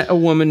 I met a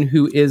woman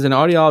who is an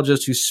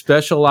audiologist who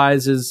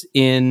specializes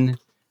in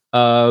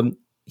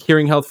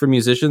hearing health for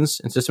musicians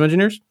and system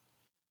engineers.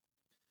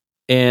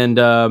 And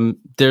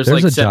there's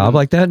like a job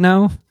like that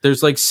now.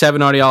 There's like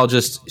 7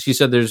 audiologists. She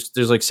said there's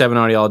like 7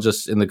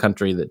 audiologists in the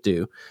country that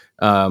do.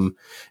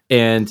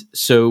 And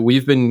so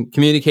we've been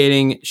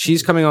communicating.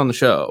 She's coming on the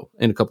show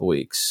in a couple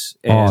weeks.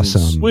 And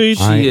awesome. Sweet.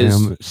 She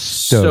is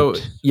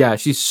stoked.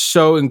 she's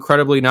so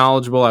incredibly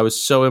knowledgeable. I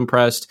was so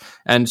impressed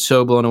and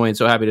so blown away and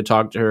so happy to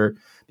talk to her,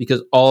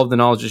 because all of the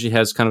knowledge that she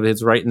has kind of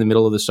hits right in the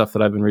middle of the stuff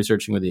that I've been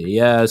researching with the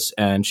AES,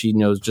 and she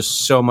knows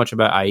just so much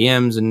about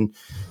IEMs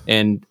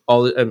and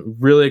all. I'm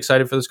really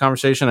excited for this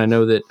conversation. I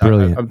know that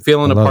I'm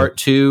feeling a part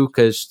 2,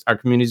 because our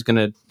community is going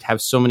to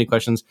have so many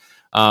questions.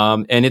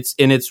 And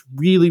it's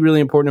really,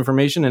 really important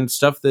information, and it's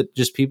stuff that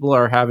just people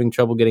are having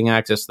trouble getting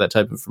access to that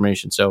type of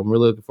information. So I'm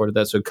really looking forward to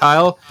that. So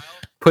Kyle,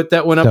 put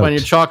that one up on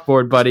your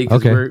chalkboard, buddy.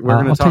 Okay, we're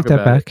going to talk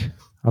about back. it.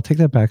 I'll take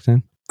that back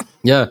then.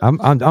 Yeah,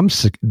 I'm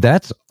sick.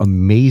 That's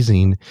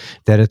amazing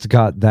that it's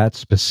got that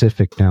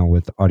specific now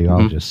with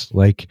audiologists.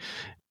 Like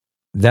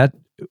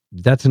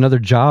that's another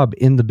job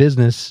in the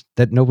business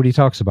that nobody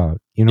talks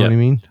about. You know what I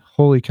mean?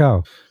 Holy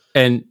cow.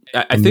 And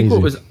I think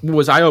what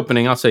was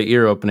eye-opening, I'll say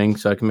ear-opening,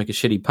 so I can make a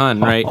shitty pun,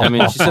 right? I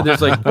mean, she said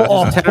there's like 10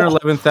 or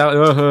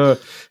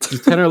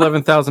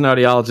 11,000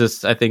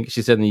 audiologists, I think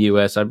she said, in the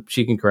U.S.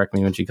 She can correct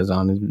me when she comes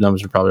on. The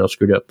numbers are probably all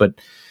screwed up.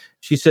 But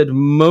she said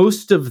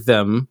most of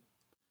them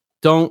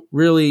don't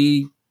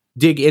really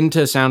dig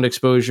into sound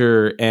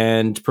exposure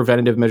and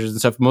preventative measures and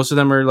stuff. Most of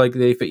them are like,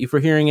 they fit you for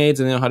hearing aids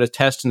and they know how to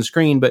test and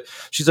screen. But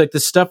she's like, the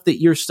stuff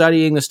that you're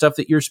studying, the stuff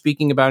that you're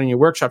speaking about in your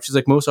workshop, she's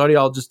like, most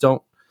audiologists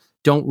don't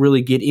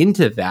really get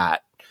into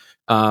that,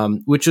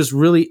 which is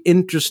really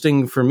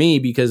interesting for me,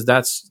 because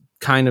that's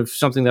kind of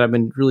something that I've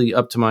been really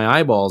up to my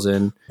eyeballs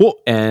in. Well,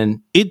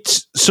 and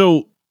it's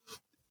so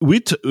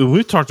we've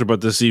talked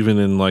about this even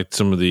in like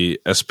some of the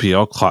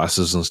SPL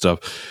classes and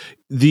stuff.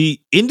 The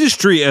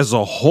industry as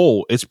a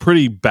whole, it's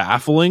pretty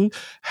baffling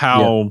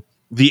how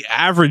the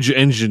average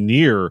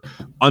engineer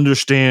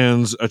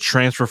understands a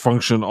transfer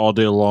function all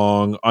day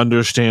long,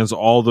 understands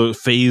all the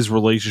phase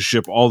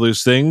relationship, all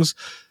those things.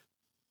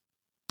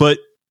 But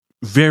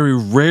very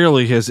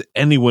rarely has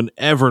anyone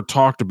ever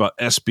talked about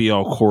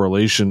SPL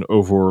correlation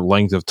over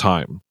length of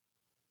time.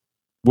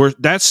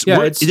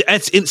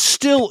 it's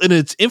still in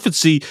its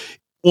infancy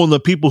on the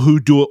people who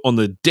do it on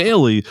the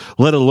daily,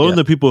 let alone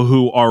the people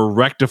who are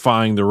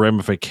rectifying the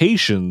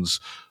ramifications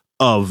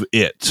of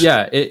it.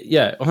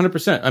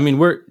 100%. I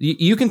mean,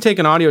 you can take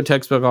an audio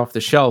textbook off the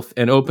shelf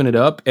and open it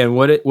up, and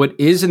what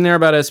is in there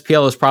about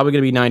SPL is probably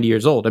going to be 90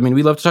 years old. I mean,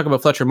 we love to talk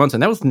about Fletcher Munson.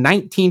 That was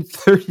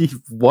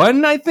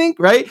 1931, I think,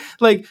 right?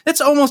 Like,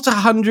 that's almost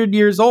 100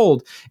 years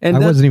old. And I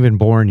wasn't even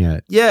born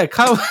yet. Yeah,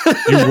 Kyle.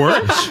 You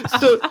weren't?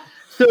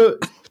 So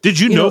did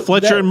you know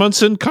Fletcher and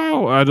Munson,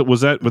 Kyle? Were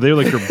they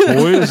like your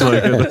boys?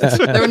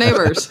 They were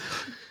neighbors.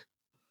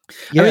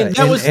 Yeah, I mean,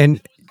 that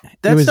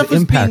was stuff was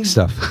impact being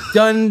stuff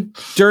done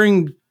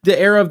during the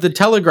era of the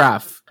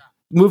telegraph,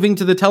 moving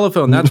to the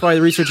telephone. That's why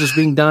the research is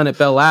being done at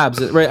Bell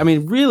Labs, right? I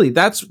mean, really,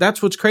 that's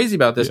what's crazy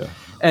about this. Yeah.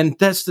 And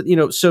that's,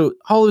 so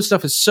all of this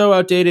stuff is so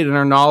outdated, and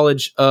our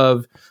knowledge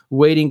of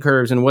weighting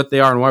curves and what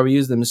they are and why we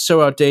use them is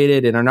so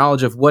outdated, and our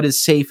knowledge of what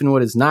is safe and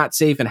what is not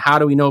safe and how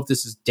do we know if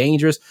this is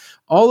dangerous.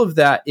 All of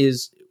that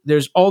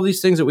there's all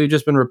these things that we've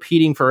just been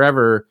repeating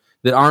forever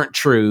that aren't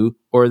true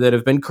or that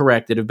have been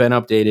corrected, have been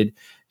updated.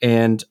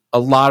 And a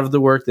lot of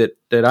the work that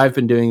I've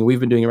been doing,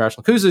 we've been doing at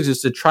Rational Acoustics, is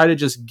to try to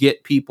just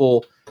get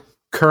people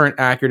current,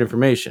 accurate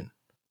information.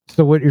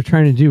 So what you're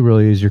trying to do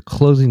really is you're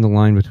closing the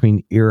line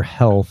between ear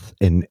health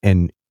and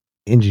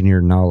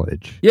engineer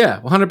knowledge. Yeah,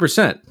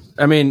 100%.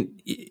 I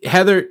mean,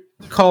 Heather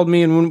called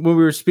me, and when we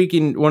were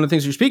speaking, one of the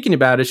things we were speaking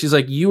about is she's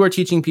like, you are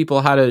teaching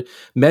people how to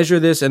measure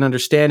this and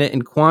understand it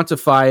and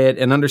quantify it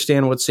and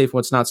understand what's safe and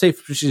what's not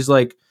safe. She's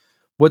like,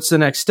 what's the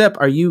next step?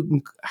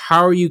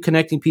 How are you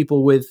connecting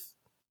people with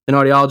an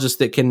audiologist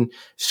that can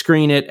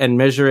screen it and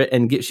measure it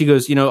and she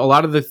goes, a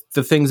lot of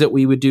the things that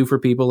we would do for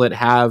people that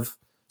have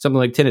something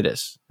like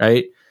tinnitus,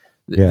 right?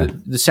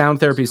 The sound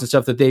therapies and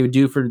stuff that they would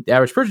do for the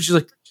average person, she's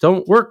like,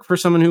 don't work for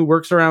someone who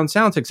works around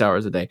sound 6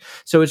 hours a day.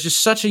 So it's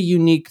just such a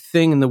unique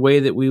thing in the way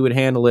that we would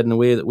handle it and the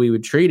way that we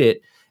would treat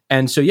it.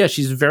 And so, yeah,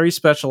 she's very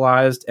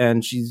specialized,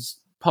 and she's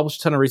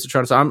published a ton of research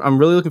on it. So I'm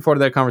really looking forward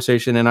to that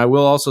conversation. And I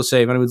will also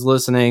say, if anyone's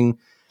listening,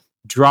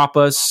 drop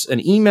us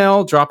an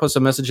email, drop us a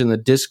message in the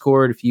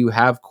Discord if you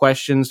have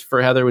questions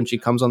for Heather when she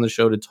comes on the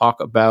show to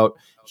talk about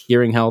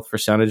hearing health for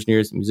sound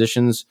engineers and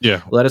musicians.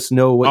 Yeah. Let us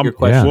know what your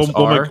questions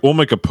are. We'll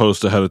make a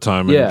post ahead of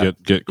time and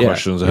get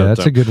questions ahead of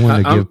time. That's a good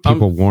one to give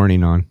people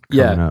warning on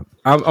coming up.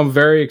 I'm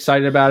very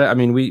excited about it. I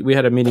mean, we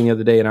had a meeting the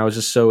other day, and I was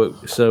just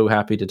so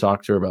happy to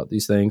talk to her about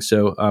these things.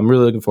 So I'm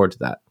really looking forward to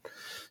that.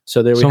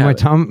 So there we have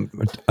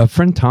it. A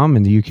friend Tom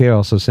in the UK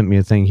also sent me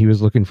a thing. He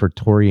was looking for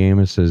Tori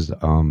Amos's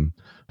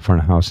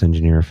front of house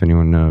engineer, if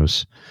anyone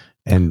knows,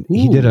 and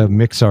he did a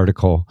mix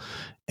article,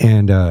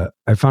 and I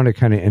found it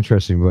kind of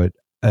interesting. But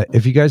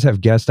if you guys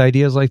have guest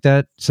ideas like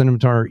that, send them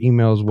to our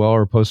email as well,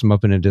 or post them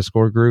up in a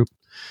Discord group.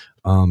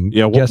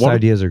 Guest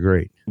ideas are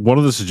great. One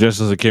of the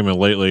suggestions that came in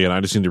lately, and I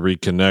just need to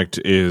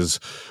reconnect, is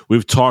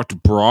we've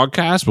talked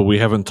broadcast, but we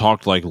haven't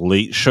talked like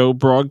late show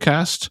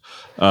broadcast.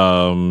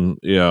 Clemson.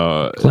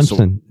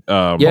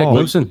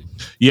 Clemson.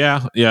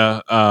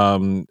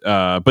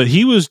 But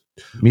he was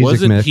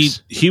Music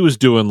mix. He was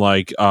doing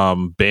like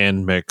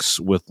band mix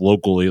with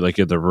locally, like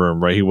in the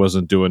room, right? He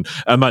wasn't doing.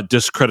 I'm not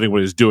discrediting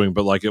what he's doing,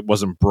 but like it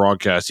wasn't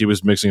broadcast. He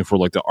was mixing for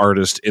like the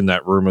artist in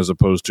that room as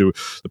opposed to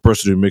the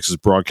person who mixes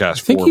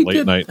broadcast for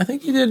late night. I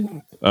think he did.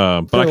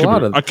 But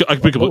I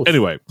could pick up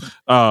anyway.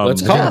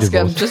 Let's ask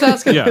him. Just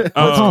ask him. Yeah, let's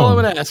call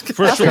him and ask.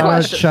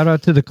 Shout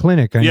out to the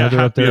clinic. I know they're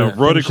up there.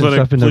 Rotary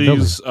Clinic,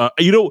 please.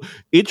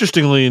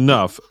 Interestingly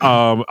enough,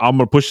 I'm going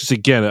to push this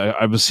again.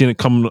 I've seen it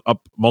come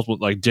up multiple.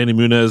 Like Danny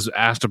Munez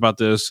asked about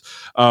this.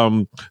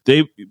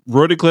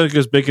 Rotary Clinic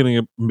has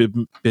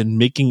been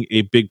making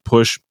a big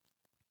push.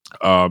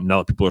 Now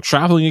that people are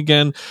traveling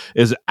again,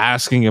 is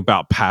asking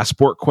about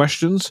passport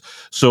questions.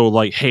 So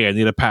like, hey, I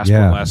need a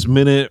passport last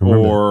minute,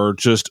 or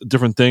just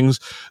different things.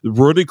 The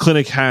Rotary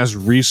Clinic has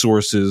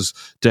resources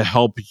to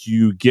help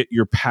you get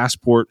your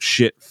passport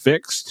shit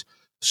fixed.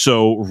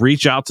 So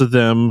reach out to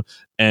them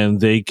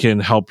and they can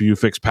help you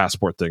fix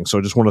passport things. So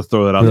I just want to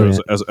throw that out there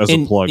as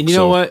a plug. And you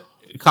know what,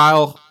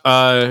 Kyle,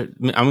 I'm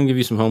going to give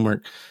you some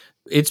homework.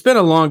 It's been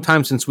a long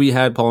time since we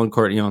had Paul and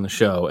Courtney on the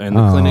show, and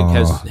the clinic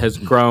has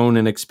grown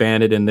and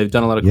expanded, and they've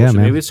done a lot of cool shit.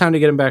 Maybe it's time to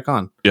get him back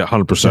on. Yeah,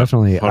 100%.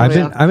 Definitely.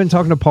 100%. I've been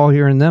talking to Paul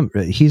here and them.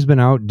 He's been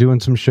out doing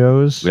some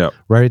shows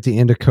right at the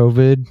end of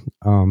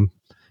COVID.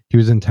 He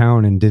was in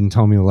town and didn't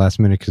tell me the last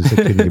minute because he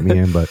couldn't get me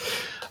in, but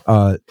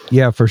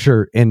for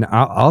sure. And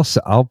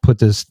I'll put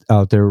this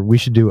out there. We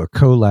should do a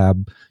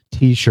collab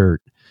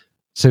T-shirt.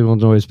 Signal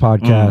Noise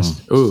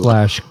Podcast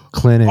 /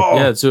 clinic.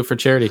 Yeah, let's do it for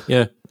charity.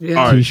 Yeah.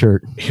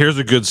 T-shirt. Here's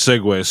a good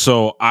segue.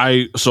 So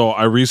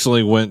I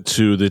recently went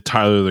to the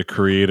Tyler the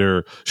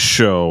Creator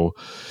show,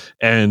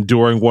 and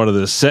during one of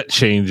the set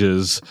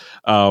changes,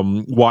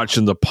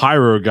 watching the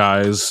pyro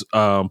guys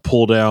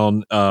pull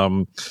down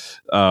some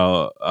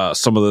of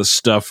the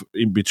stuff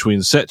in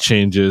between set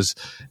changes,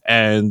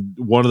 and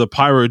one of the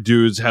pyro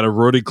dudes had a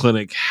Rotary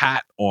Clinic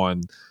hat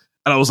on.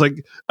 And I'm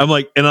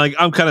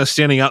kind of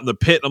standing out in the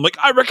pit. I'm like,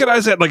 I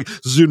recognize that. Like,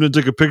 zoomed and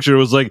took a picture. It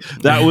was like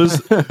that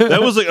was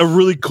like a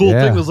really cool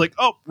thing. It was like,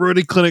 oh,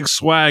 Roadie Clinic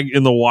swag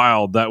in the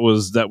wild. That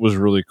was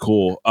really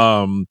cool.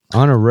 On a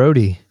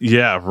roadie.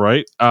 Yeah,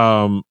 right.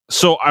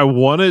 So I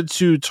wanted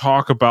to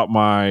talk about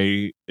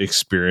my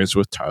experience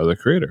with Tyler the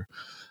Creator.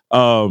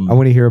 I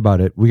want to hear about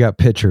it. We got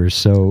pictures,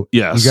 so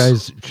yes. You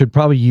guys should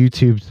probably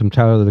YouTube some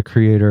Tyler the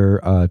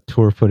Creator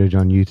tour footage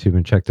on YouTube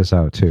and check this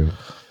out too.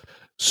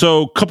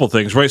 So, couple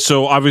things, right?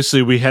 So,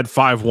 obviously, we had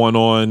 5-1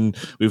 on.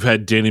 We've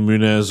had Danny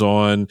Munez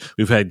on.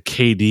 We've had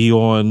KD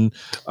on.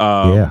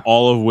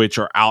 All of which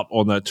are out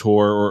on that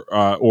tour,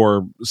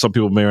 or some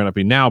people may or not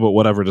be now, but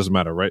whatever, it doesn't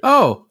matter, right?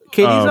 Oh,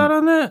 KD's out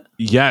on that.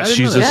 Yes,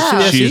 she's the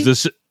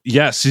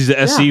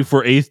SE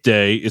for 8th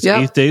Day. It's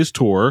 8th Day's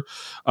tour.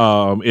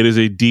 It is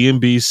a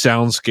D&B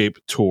Soundscape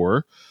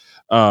tour,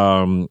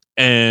 and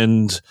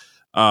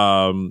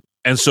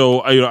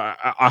so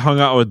I hung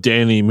out with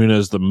Danny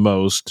Munez the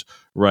most.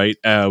 Right.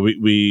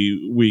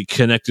 We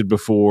connected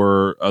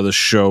before the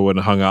show and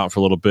hung out for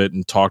a little bit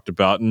and talked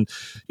about, and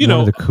one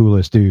of the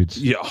coolest dudes.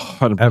 Yeah.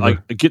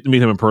 Like, getting to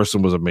meet him in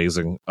person was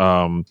amazing.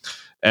 And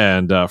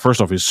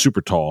first off, he's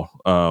super tall,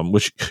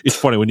 which it's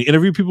funny when you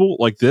interview people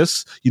like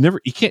this, you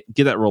can't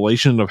get that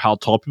relation of how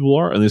tall people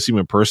are, and they see him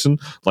in person.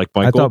 Like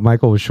Michael, I thought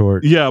Michael was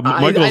short. Yeah,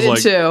 Michael's I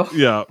did too.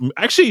 Yeah,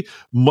 actually,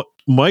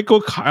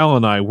 Michael, Kyle,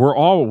 and I we're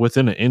all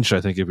within an inch,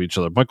 I think, of each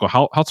other. Michael,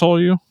 how tall are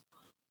you?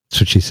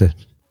 That's what she said.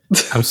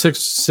 I'm about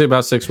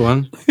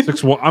 6'1".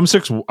 6'1". I'm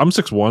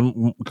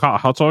 6'1". Kyle,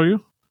 how tall are you?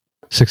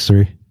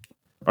 6'3".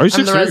 Are you 6'3"?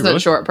 I'm the resident really?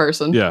 short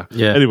person. Yeah.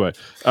 You Anyway,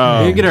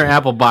 get our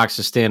Apple box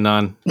to stand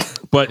on.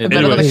 But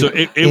anyway, so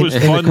it was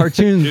fun.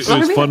 Cartoons. It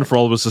was fun for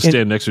all of us to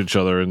stand next to each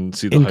other and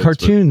see the in heights,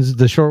 cartoons.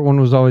 The short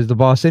one was always the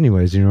boss,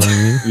 anyways. You know what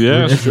I mean?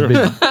 Yeah, sure.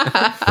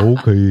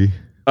 Okay.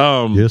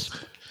 Yes.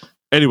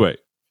 Anyway,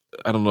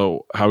 I don't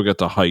know how we got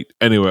the height.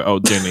 Anyway,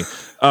 Danny.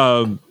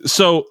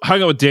 So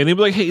hung out with Danny,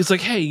 but he's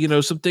like,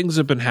 hey, some things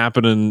have been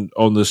happening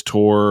on this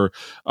tour.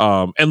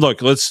 And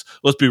look, let's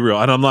be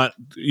real. And I'm not,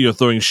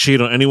 throwing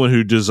shade on anyone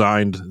who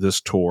designed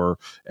this tour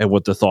and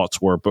what the thoughts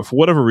were, but for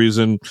whatever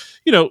reason,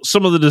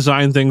 some of the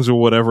design things or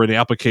whatever, and the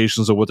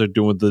applications of what they're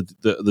doing with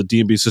the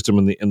D&B system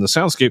in the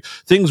soundscape,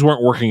 things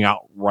weren't working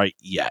out right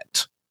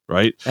yet.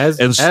 Right. As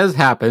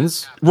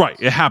happens. Right.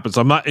 It happens.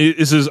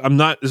 This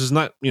is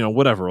not,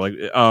 whatever. Like,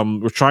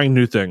 we're trying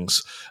new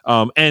things.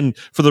 And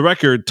for the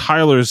record,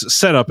 Tyler's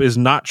setup is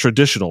not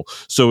traditional.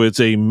 So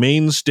it's a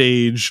main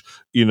stage,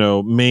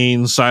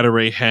 main side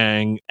array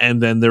hang.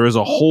 And then there is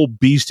a whole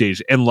B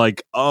stage, and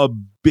like a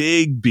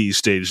big B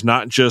stage,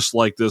 not just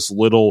like this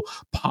little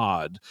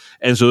pod.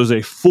 And so there's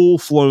a full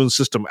flown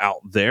system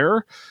out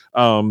there.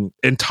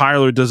 And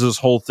Tyler does this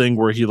whole thing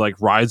where he like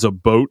rides a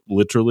boat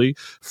literally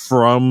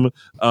from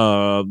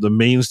the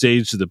main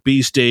stage to the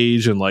B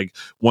stage, and like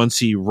once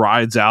he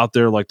rides out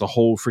there, like the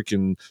whole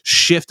freaking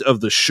shift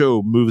of the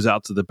show moves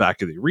out to the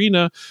back of the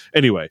arena.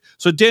 Anyway,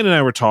 so Dan and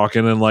I were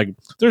talking, and like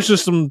there's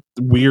just some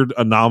weird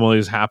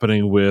anomalies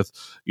happening with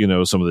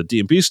some of the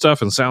D&B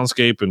stuff and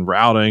soundscape and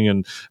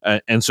routing,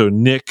 and so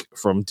Nick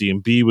from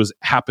D&B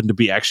happened to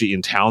be actually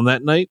in town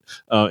that night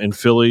in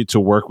Philly to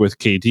work with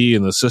KD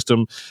in the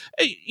system.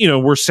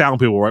 We're sound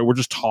people, right? We're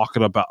just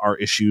talking about our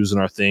issues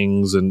and our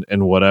things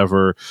and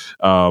whatever.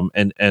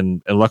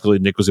 And luckily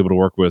Nick was able to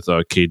work with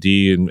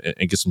KD and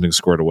get some things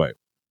squared away.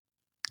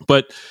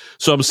 But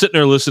so I'm sitting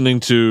there listening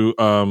to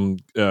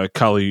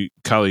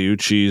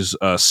Kaliuchi's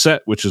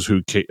set, which is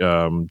who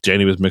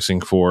Danny was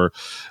mixing for.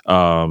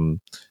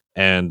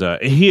 And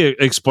he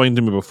explained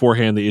to me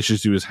beforehand the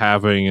issues he was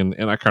having,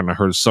 and I kind of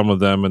heard some of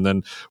them. And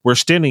then we're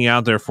standing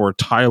out there for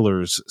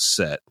Tyler's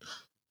set.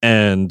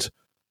 And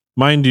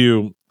mind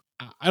you,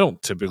 I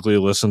don't typically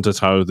listen to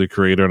Tyler the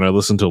Creator, and I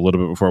listened to a little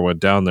bit before I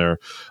went down there.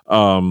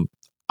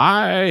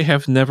 I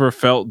have never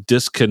felt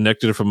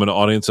disconnected from an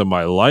audience in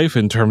my life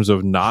in terms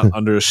of not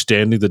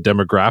understanding the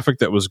demographic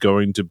that was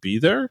going to be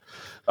there.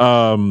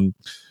 I'm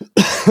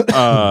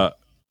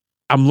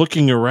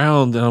looking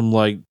around and I'm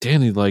like,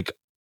 Danny, like,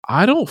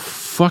 I don't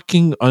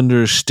fucking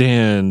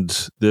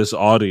understand this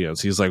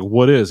audience. He's like,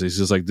 what is? He's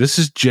just like, this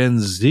is Gen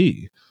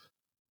Z.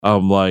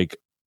 I'm like,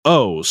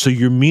 oh, so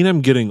you mean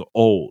I'm getting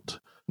old?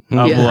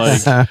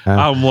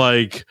 I'm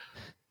like,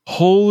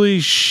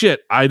 holy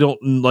shit. I do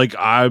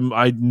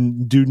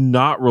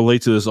not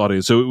relate to this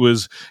audience. So it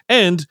was,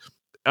 and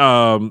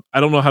I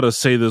don't know how to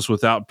say this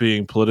without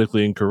being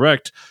politically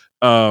incorrect.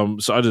 So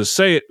I just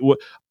say it.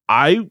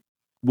 I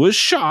was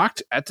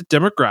shocked at the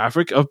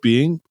demographic of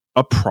being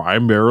a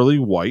primarily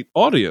white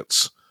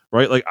audience,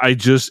 right? Like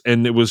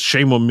and it was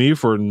shame on me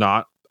for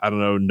not, I don't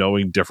know,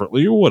 knowing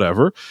differently or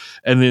whatever.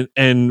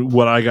 And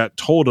what I got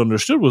told,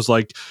 understood was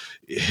like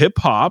hip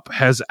hop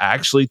has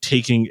actually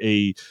taken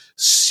a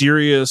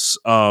serious,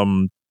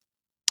 the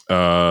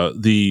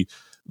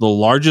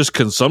largest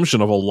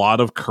consumption of a lot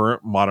of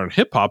current modern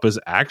hip hop is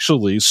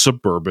actually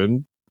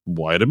suburban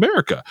white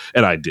America,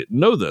 and I didn't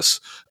know this,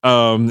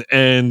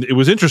 and it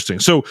was interesting.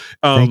 So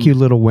thank you,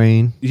 Lil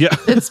Wayne. Yeah,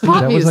 it's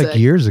pop that music. was like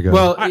years ago.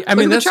 Well, I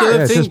mean, that's the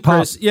other thing,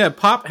 Chris. Pop. Yeah,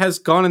 pop has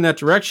gone in that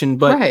direction,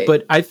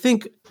 but I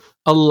think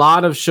a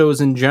lot of shows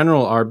in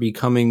general are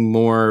becoming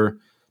more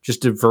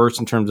just diverse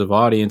in terms of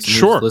audience and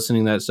just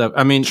listening to that stuff.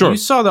 I mean, you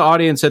saw the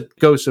audience at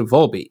Ghost of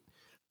Volbeat.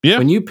 Yeah.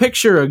 When you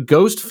picture a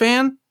Ghost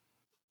fan,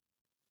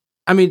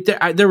 I mean,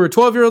 there were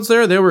 12-year-olds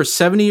there. There were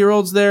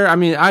 70-year-olds there. I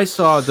mean, I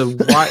saw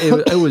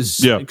it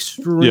was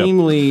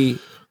extremely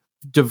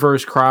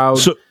diverse crowd.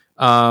 So,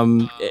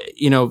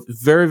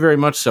 very, very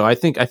much so. I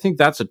think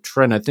that's a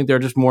trend. I think there are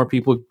just more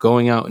people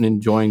going out and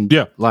enjoying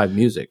live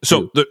music.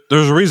 So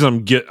there's a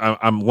reason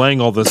I'm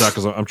laying all this out,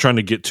 because I'm trying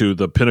to get to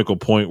the pinnacle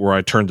point where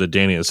I turned to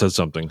Danny and said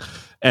something.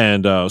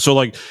 And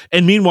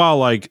meanwhile,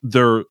 like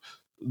the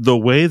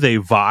way they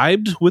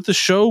vibed with the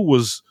show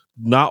was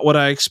not what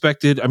I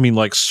expected. I mean,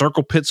 like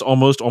circle pits,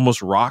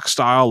 almost rock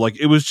style. Like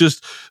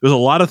there's a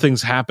lot of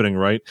things happening,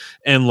 right?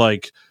 And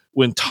like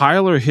when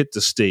Tyler hit the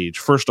stage,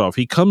 first off,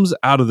 he comes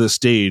out of the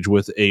stage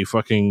with a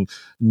fucking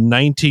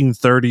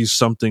 1930s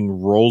something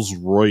Rolls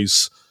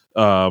Royce,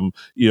 comes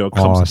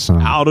awesome.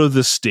 out of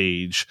the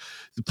stage.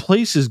 The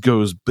place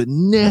goes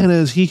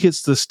bananas. He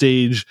hits the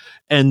stage,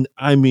 and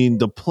I mean,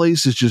 the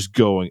place is just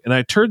going. And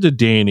I turned to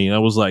Danny and I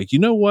was like, you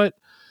know what?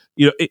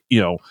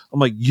 I'm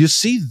like, you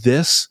see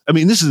this? I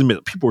mean, this is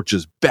people are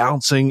just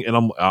bouncing, and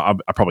I'm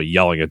probably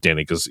yelling at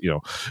Danny because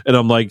and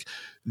I'm like,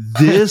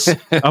 this.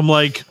 I'm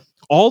like,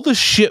 all the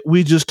shit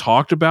we just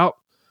talked about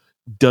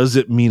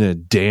doesn't mean a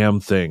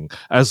damn thing.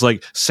 As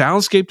like,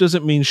 soundscape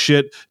doesn't mean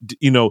shit.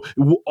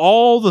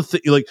 All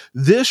the like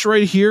this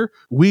right here,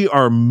 we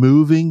are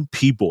moving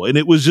people, and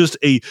it was just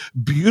a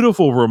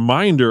beautiful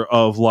reminder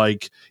of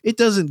like, it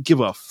doesn't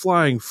give a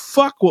flying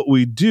fuck what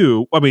we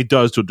do. I mean, it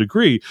does to a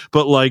degree,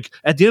 but like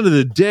at the end of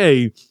the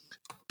day,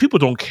 people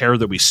don't care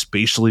that we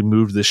spatially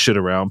moved this shit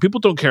around. People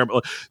don't care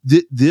about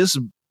this.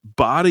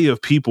 Body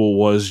of people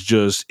was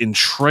just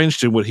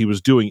entrenched in what he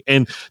was doing,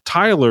 and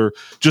Tyler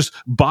just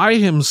by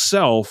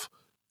himself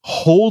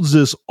holds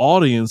this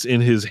audience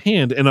in his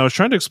hand. And I was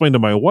trying to explain to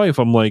my wife,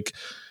 I'm like,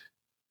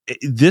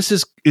 this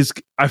is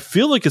I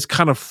feel like it's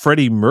kind of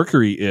Freddie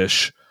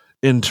Mercury-ish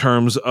in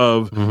terms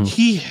of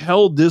he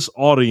held this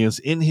audience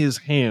in his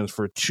hands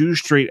for 2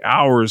 straight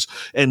hours,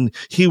 and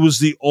he was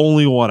the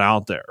only one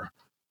out there.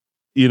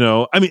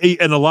 I mean,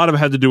 and a lot of it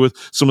had to do with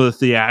some of the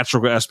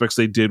theatrical aspects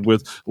they did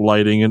with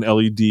lighting and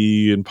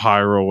LED and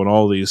pyro and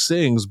all these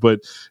things.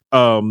 But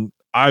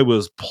I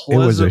was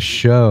pleasant. It was a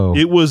show.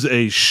 It was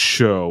a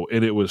show,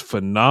 and it was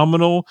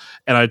phenomenal.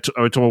 And I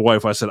told my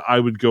wife, I said I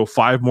would go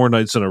 5 more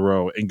nights in a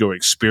row and go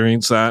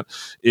experience that.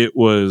 It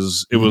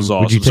was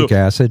awesome. Would you take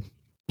acid?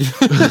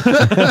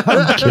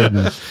 I'm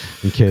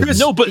kidding. Chris,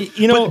 no, but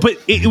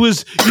it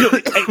was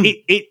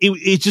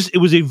it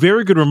was a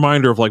very good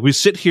reminder of like, we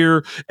sit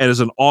here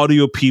as an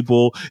audio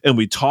people and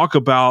we talk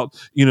about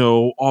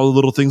all the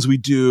little things we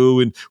do,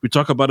 and we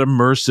talk about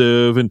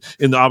immersive,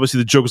 and obviously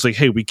the joke is like,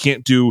 hey, we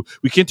can't do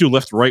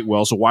left right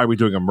well, so why are we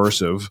doing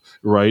immersive,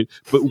 right?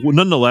 But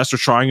nonetheless, they're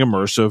trying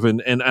immersive,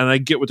 and I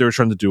get what they were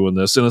trying to do in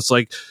this, and it's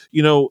like,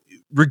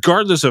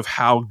 regardless of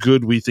how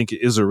good we think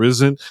it is or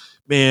isn't,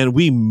 man,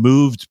 we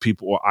moved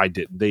people. Well, I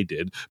didn't, they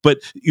did, but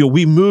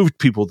we moved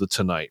people to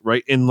tonight,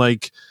 right? And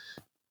like,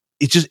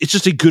 it's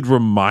just a good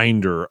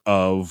reminder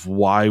of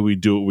why we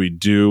do what we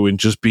do, and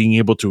just being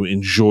able to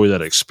enjoy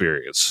that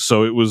experience.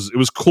 So it was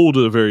cool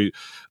to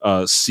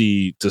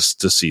see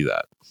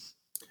that.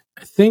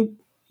 I think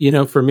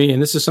for me,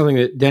 and this is something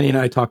that Danny and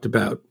I talked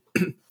about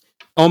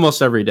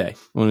almost every day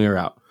when we were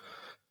out.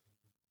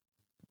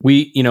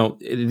 We,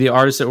 the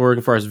artists that we're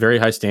working for has very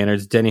high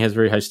standards. Denny has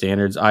very high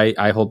standards.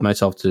 I hold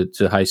myself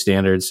to high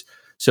standards.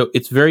 So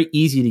it's very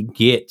easy to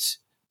get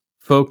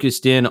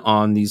focused in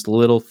on these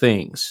little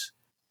things,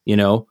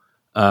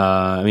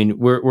 I mean,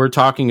 we're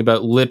talking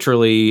about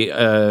literally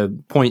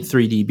 0.3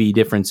 dB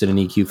difference in an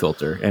EQ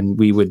filter. And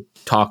we would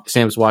talk,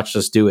 Sam's watched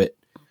us do it.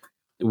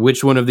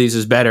 Which one of these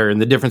is better? And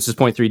the difference is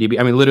 0.3 dB.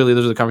 I mean, literally,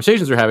 those are the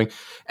conversations we're having.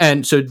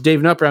 And so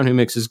Dave Nutbrown, who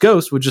mixes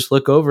Ghost, would just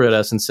look over at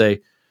us and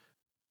say,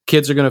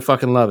 kids are going to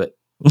fucking love it.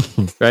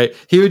 Right.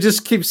 He would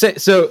just keep saying,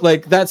 so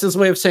like, that's his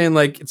way of saying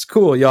like, it's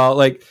cool, y'all.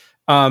 Like,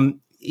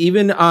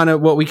 even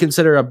on what we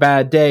consider a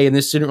bad day, and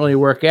this didn't really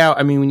work out.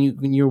 I mean,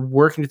 when you're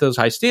working to those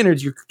high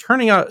standards, you're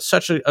turning out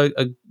such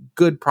a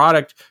good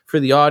product for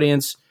the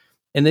audience,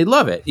 and they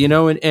love it,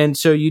 and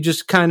so you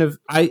just kind of,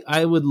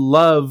 I would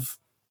love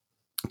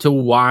to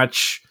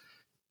watch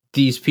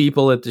these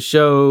people at the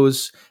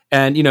shows,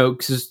 and,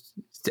 because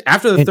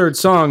after the third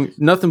song,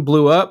 nothing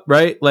blew up,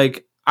 right?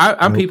 Like,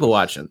 I'm people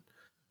watching,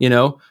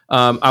 I'm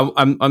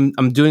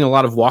doing a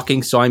lot of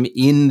walking, so I'm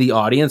in the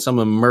audience. I'm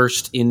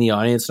immersed in the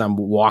audience, and I'm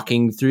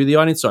walking through the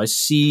audience. So I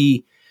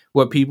see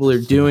what people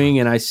are doing,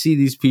 and I see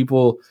these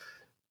people,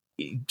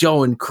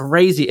 going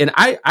crazy. And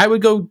I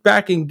would go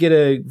back and get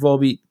a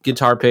Volbeat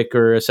guitar pick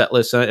or a set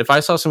list. If I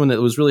saw someone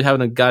that was really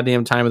having a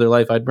goddamn time of their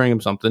life, I'd bring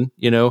them something,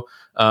 you know.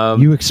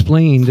 You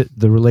explained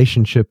the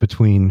relationship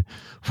between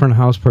front of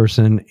house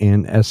person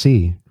and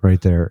SE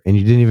right there, and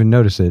you didn't even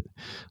notice it.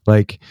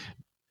 Like,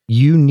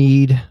 you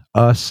need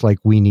us like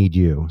we need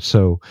you.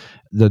 So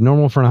the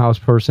normal front of house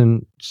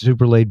person,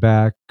 super laid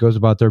back, goes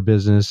about their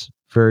business,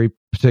 very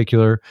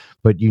particular,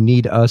 but you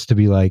need us to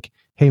be like,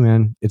 hey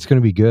man, it's going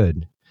to be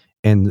good.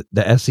 And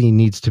the SE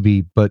needs to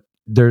be, but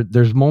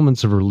there's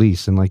moments of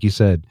release. And like you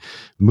said,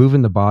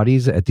 moving the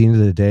bodies at the end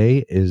of the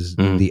day is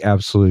the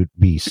absolute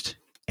beast.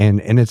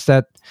 And it's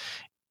that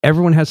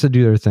everyone has to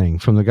do their thing,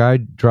 from the guy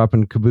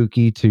dropping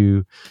kabuki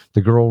to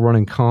the girl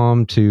running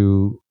calm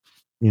to,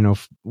 you know,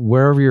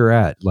 wherever you're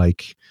at,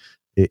 like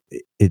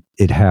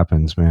it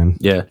happens, man.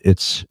 Yeah.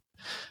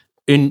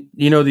 And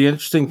you know, the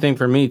interesting thing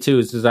for me too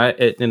is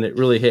and it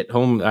really hit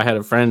home. I had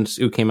a friend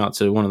who came out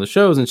to one of the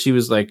shows, and she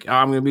was like, "Oh,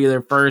 I'm going to be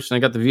there first," and I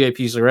got the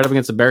VIP, so right up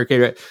against the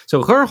barricade. Right?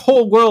 So her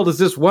whole world is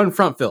this one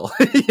front fill.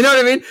 You know what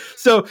I mean?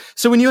 So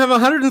when you have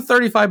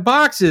 135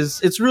 boxes,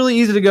 it's really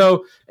easy to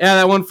go, "Yeah,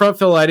 that one front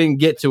fill, I didn't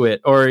get to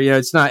it," or you know,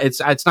 it's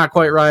not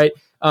quite right.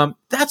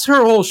 That's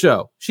her whole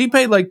show. She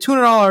paid like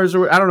 $200,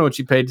 or I don't know what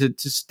she paid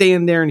to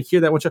stand there and hear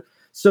that one show.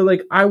 So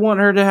like, I want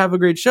her to have a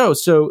great show.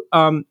 So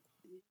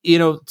you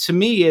know, to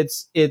me,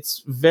 it's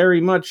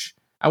very much,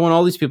 I want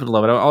all these people to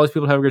love it. I want all these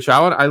people to have a good show.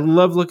 I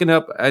love looking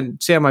up, and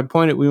Sam, I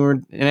pointed, we were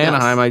in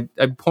Anaheim,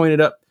 I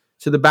pointed up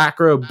to the back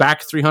row,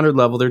 back 300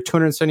 level. They're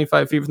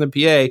 275 feet from the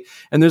PA,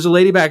 and there's a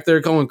lady back there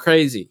going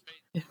crazy.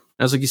 And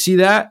I was like, you see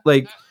that?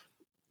 Like,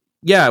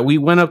 yeah, we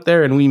went up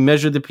there and we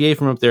measured the PA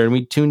from up there, and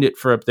we tuned it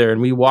for up there,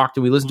 and we walked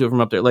and we listened to it from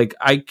up there. Like,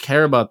 I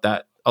care about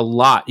that a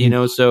lot, you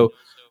know? So,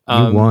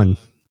 you won.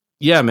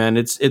 Yeah, man,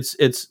 I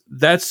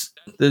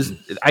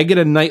get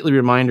a nightly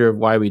reminder of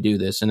why we do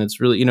this, and it's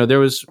really, you know, there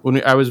was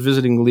when I was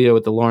visiting Leo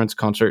at the Lawrence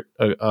concert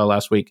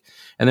last week,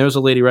 and there was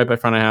a lady right by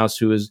front of house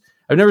who was,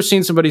 I've never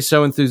seen somebody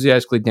so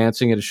enthusiastically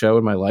dancing at a show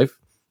in my life.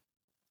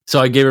 So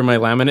I gave her my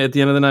laminate at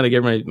the end of the night. I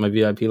gave her my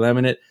VIP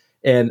laminate,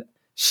 and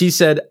she's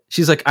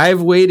like,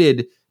 I've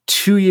waited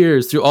 2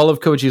 years through all of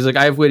COVID. She's like,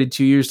 I've waited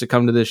 2 years to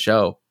come to this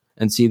show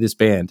and see this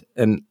band.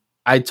 And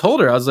I told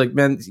her, I was like,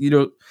 man, you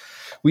know,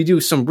 we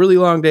do some really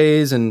long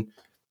days and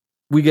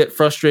we get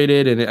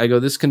frustrated, and I go,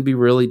 this can be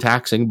really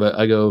taxing, but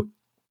I go,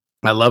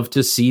 I love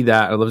to see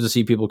that. I love to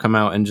see people come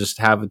out and just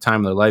have a time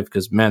of their life,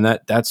 because man,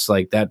 that's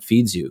like, that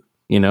feeds you,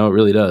 you know, it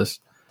really does.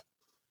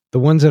 The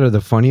ones that are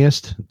the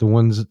funniest, the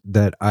ones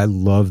that I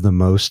love the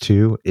most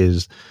too,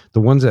 is the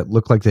ones that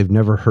look like they've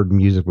never heard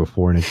music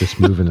before and it's just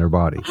moving their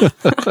body.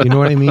 You know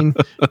what I mean?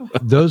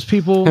 Those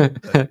people,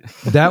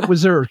 that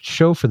was their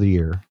show for the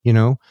year, you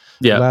know?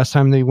 Yeah. Last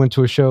time they went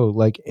to a show,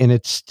 like, and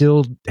it's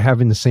still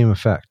having the same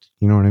effect.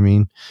 You know what I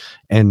mean?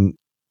 And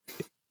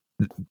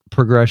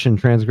progression,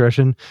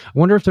 transgression. I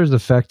wonder if there's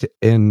effect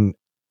in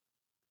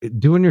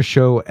doing your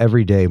show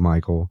every day,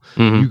 Michael.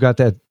 You got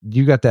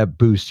that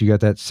boost, you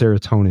got that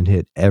serotonin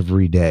hit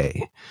every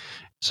day.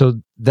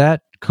 So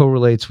that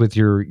correlates with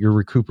your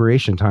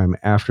recuperation time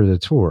after the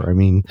tour. I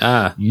mean,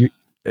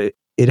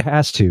 it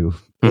has to.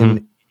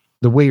 And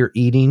the way you're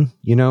eating,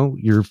 you know,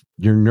 you're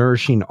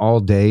nourishing all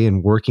day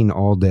and working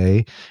all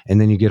day, and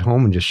then you get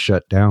home and just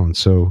shut down.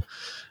 So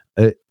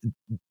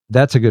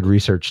that's a good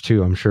research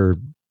too. I'm sure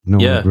no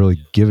one would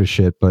really give a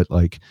shit, but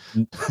like,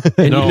 and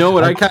you know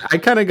what? I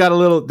kind of got a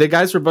little, the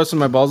guys were busting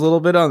my balls a little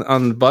bit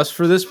on the bus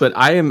for this, but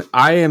I am,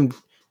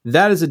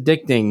 that is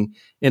addicting,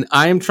 and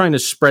I am trying to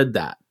spread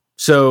that.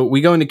 So we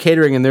go into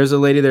catering, and there's a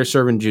lady there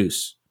serving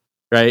juice,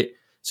 right?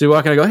 So we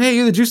walk in, I go, hey,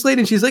 you the juice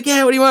lady? And she's like,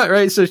 yeah, what do you want?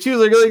 Right? So she was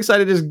like really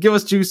excited to just give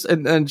us juice,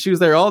 and she was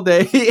there all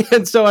day.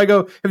 And so I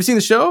go, have you seen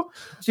the show?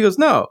 She goes,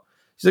 no.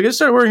 She's like, I just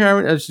started working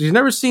here. She's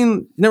never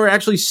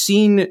actually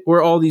seen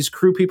where all these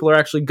crew people are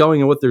actually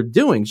going and what they're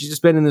doing. She's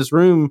just been in this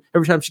room.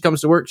 Every time she comes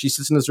to work, she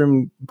sits in this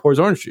room and pours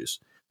orange juice.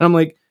 And I'm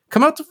like,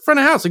 come out to the front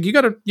of the house. Like, you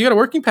got a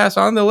working pass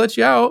on. They'll let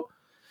you out.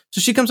 So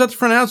she comes out the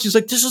front of the house. She's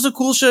like, this is the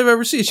coolest shit I've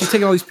ever seen. She's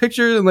taking all these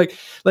pictures, and like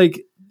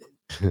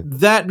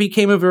that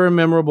became a very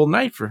memorable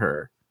night for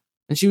her.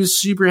 And she was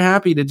super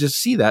happy to just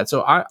see that.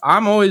 So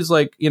I'm always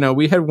like, you know,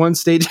 we had one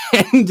stage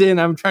hand in,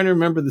 I'm trying to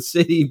remember the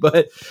city,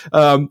 but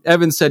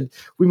Evan said,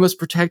 we must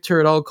protect her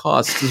at all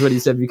costs, is what he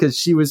said,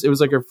 because it was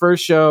like her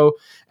first show,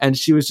 and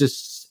she was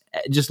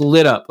just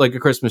lit up like a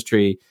Christmas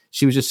tree.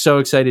 She was just so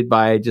excited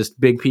by just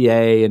big PA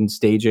and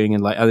staging,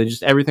 and like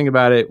just everything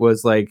about it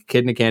was like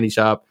kid in a candy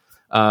shop.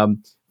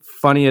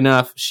 Funny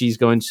enough, she's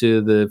going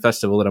to the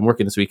festival that I'm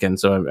working this weekend,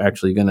 so I'm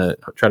actually going to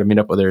try to meet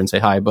up with her and say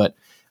hi. But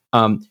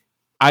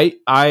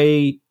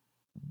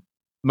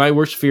my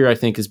worst fear, I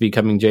think, is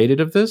becoming jaded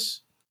of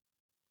this.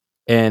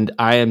 And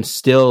I am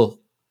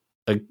still,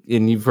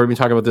 and you've heard me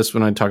talk about this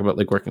when I talk about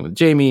like working with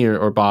Jamie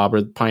or Bob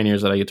or the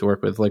pioneers that I get to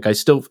work with. Like, I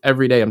still,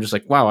 every day, I'm just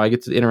like, wow, I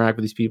get to interact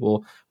with these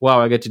people.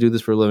 Wow, I get to do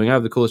this for a living. I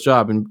have the coolest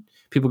job. And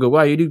people go,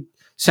 wow, you do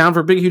sound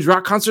for big, huge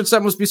rock concerts.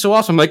 That must be so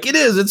awesome. I'm like, it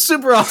is. It's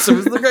super awesome.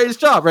 It's the greatest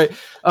job, right?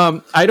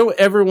 I don't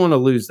ever want to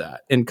lose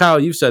that. And Kyle,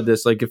 you've said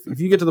this. Like, if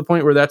you get to the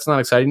point where that's not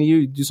exciting to you,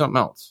 you do something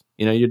else.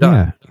 You're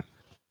done. Yeah.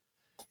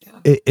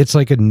 It's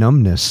like a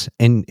numbness,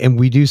 and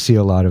we do see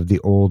a lot of the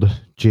old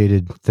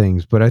jaded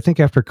things. But I think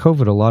after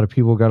COVID, a lot of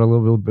people got a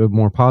little bit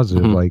more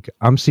positive. Mm-hmm. Like,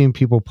 I'm seeing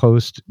people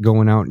post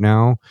going out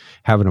now,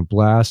 having a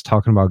blast,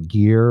 talking about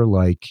gear.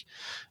 Like,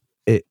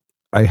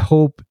 I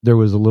hope there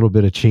was a little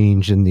bit of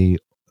change in the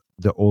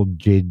old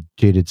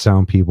jaded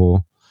sound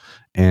people,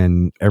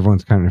 and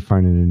everyone's kind of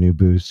finding a new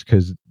boost,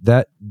 because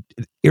that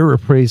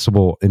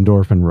irreplaceable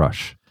endorphin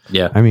rush.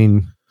 Yeah, I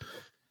mean,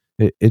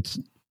 it's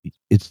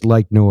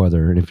like no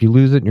other. And if you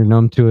lose it and you're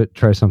numb to it,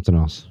 try something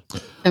else.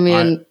 I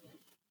mean,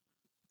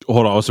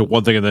 hold on. So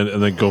one thing, and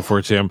then go for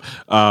it, Sam.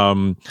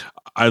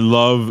 I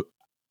love.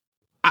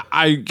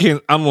 I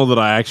don't know that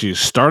I actually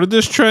started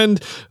this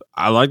trend.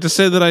 I like to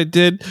say that I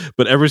did,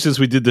 but ever since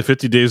we did the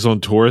 50 Days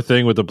on Tour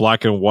thing with the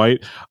black and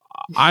white,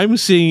 I'm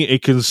seeing a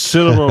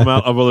considerable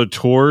amount of other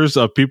tours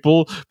of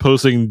people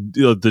posting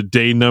the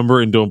day number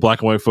and doing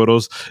black and white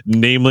photos,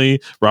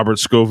 namely Robert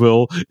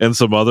Scoville and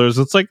some others.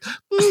 It's like,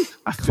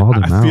 I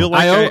feel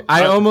like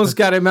I almost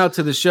got him out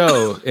to the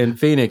show in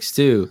Phoenix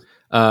too.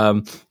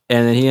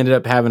 And then he ended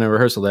up having a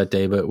rehearsal that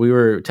day, but I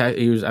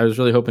was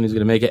really hoping he was going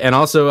to make it. And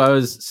also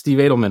Steve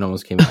Edelman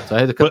almost came out. So I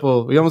had a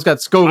couple, we almost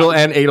got Scoville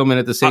and Edelman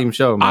at the same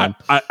show, man.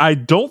 I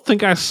don't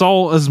think I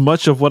saw as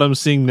much of what I'm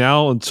seeing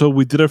now until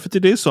we did our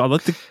 50 days. So I'd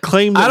like to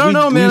claim that. I don't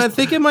know, man. I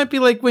think it might be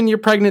like when you're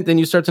pregnant, then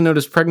you start to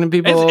notice pregnant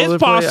people. It's all over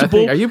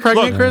possible. Are you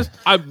pregnant, Chris?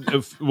 I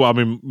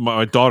mean,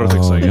 my daughter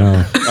thinks I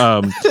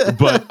am.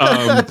 But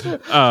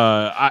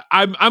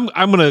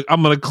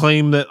I'm gonna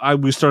claim that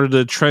we started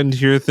a trend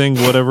here thing,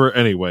 whatever.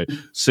 Anyway,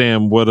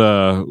 Sam, what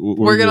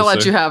we're gonna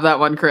let you have that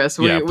one, Chris.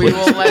 We will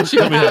let you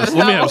let me have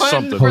one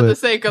something for the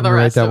sake of the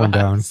rest write that of one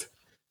us. Down.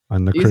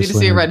 On the Easy Chris to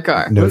see a red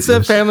car. What's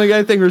that Family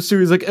Guy thing where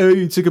Stewie's like, oh,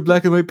 you took a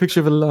black and white picture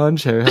of a lawn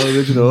chair. How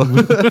original.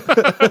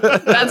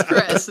 That's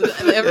Chris.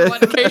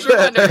 Everyone, in case you're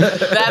wondering,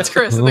 that's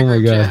Chris in the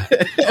group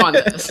chat on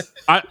this.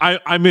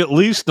 I'm at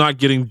least not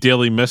getting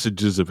daily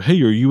messages of, hey,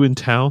 are you in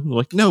town? I'm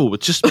like, no,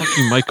 it's just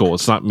fucking Michael.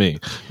 It's not me.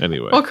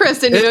 Anyway. Well, Chris,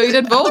 didn't you know you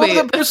did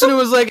Volbeat? The person who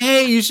was like,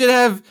 hey, you should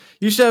have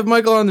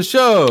Michael on the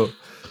show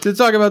to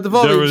talk about the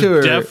Volbeat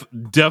tour.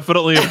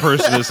 Definitely a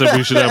person that said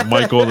we should have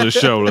Michael on the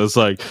show. And it's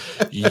like,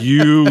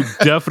 you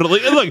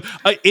definitely, and look,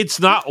 it's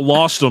not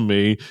lost on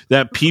me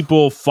that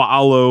people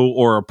follow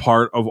or are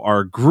part of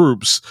our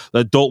groups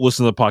that don't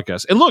listen to the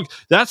podcast. And look,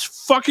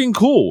 that's fucking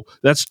cool.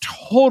 That's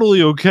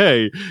totally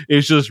okay.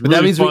 It's just really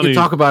that means funny. We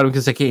can talk about him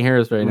because they can't hear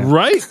us right now.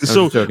 Right? I'm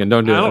just joking.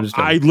 Don't do it.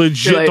 I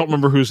legit don't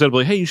remember who said,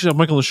 like, hey, you should have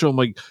Michael on the show. I'm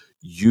like,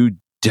 you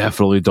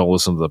definitely don't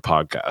listen to the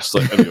podcast.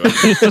 Like, anyway.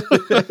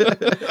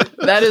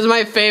 That is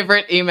my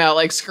favorite email,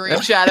 like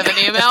screenshot of an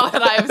email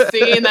that I've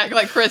seen that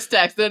like Chris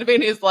texted me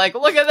and he's like,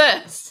 look at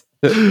this.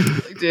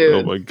 Like, dude.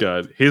 Oh my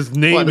God. His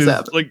name is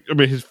like, I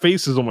mean, his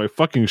face is on my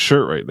fucking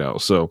shirt right now.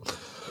 So, all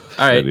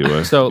right.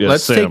 Anyway, so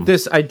let's take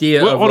this idea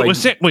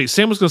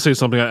Sam was going to say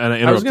something and I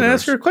interrupted. I was going to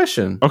ask her a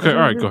question. Okay. All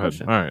right. Go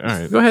ahead. All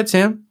right. Go ahead,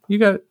 Sam. You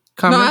got a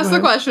comment? No, ask the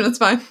question. It's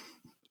fine.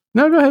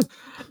 No, go ahead.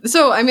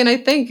 So, I mean, I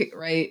think,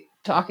 right,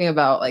 talking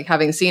about like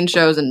having seen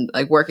shows and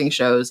like working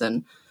shows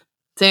and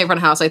sitting in front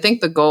of house, I think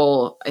the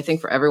goal, I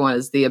think for everyone,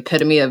 is the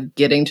epitome of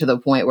getting to the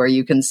point where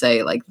you can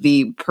say like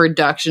the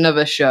production of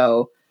a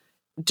show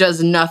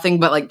does nothing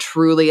but like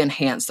truly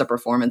enhance the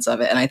performance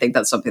of it. And I think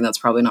that's something that's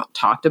probably not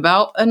talked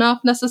about enough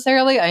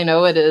necessarily. I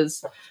know it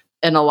is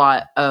in a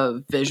lot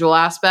of visual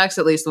aspects,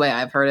 at least the way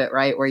I've heard it,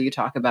 right? Where you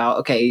talk about,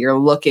 okay, you're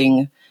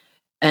looking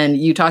and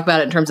you talk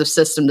about it in terms of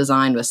system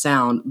design with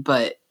sound,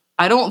 but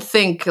I don't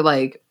think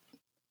like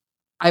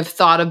I've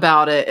thought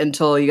about it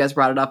until you guys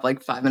brought it up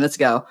like 5 minutes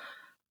ago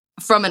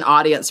from an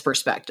audience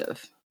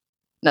perspective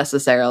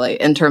necessarily,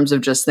 in terms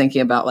of just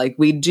thinking about like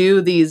we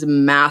do these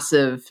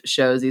massive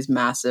shows, these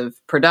massive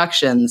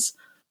productions,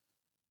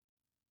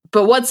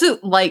 but what's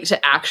it like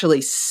to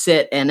actually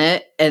sit in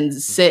it and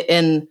sit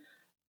in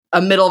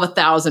a middle of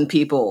 1,000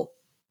 people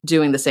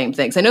doing the same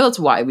things? I know that's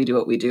why we do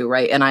what we do,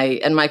 right?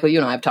 And Michael, you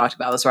and I have talked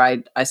about this,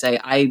 where I say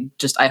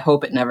I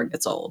hope it never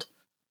gets old.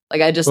 Like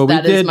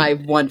that is my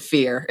one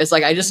fear. It's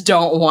like I just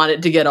don't want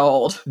it to get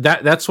old.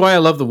 That's why I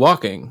love the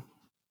walking.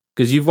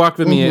 Because you've walked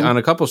with me on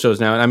a couple shows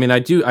now. And I mean,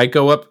 I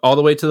go up all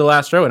the way to the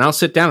last row and I'll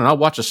sit down and I'll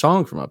watch a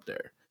song from up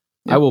there.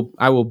 Yeah.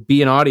 I will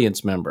be an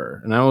audience member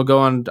and I will go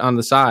on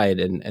the side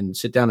and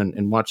sit down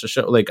and watch the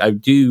show. Like I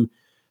do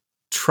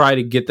try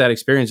to get that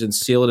experience and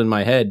seal it in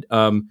my head.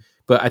 But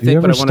I think you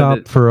ever what I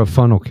wanted stop for a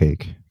funnel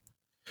cake?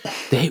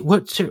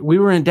 We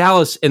were in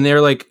Dallas and they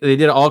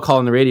did an all call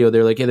on the radio.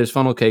 They're like, hey, there's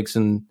funnel cakes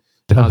and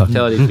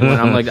hospitality. And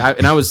I'm like,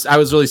 I was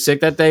really sick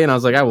that day and I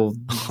was like, I will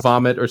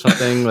vomit or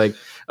something. Like,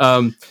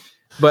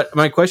 but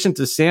my question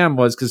to Sam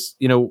was, because,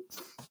 you know,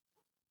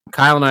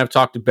 Kyle and I have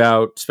talked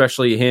about,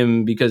 especially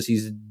him, because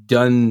he's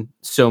done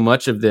so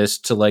much of this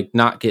to like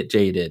not get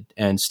jaded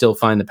and still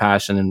find the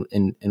passion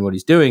in what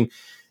he's doing.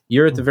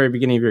 You're at the very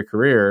beginning of your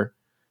career.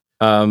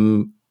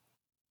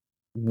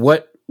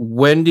 What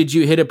when did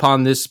you hit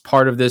upon this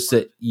part of this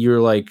that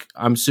you're like,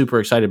 I'm super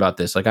excited about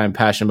this, like I'm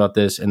passionate about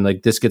this, and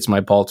like this gets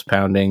my pulse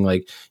pounding?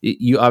 Like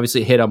you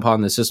obviously hit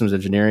upon the systems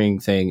engineering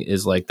thing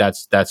is like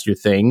that's your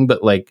thing,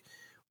 but like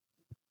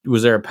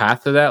was there a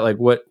path to that? Like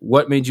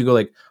what made you go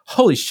like,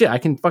 holy shit, I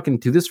can fucking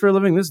do this for a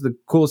living, this is the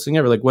coolest thing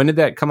ever? Like when did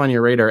that come on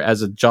your radar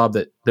as a job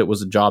that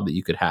was a job that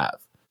you could have?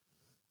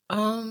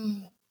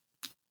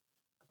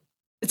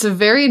 It's a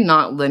very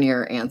not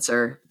linear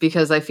answer,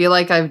 because I feel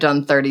like I've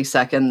done 30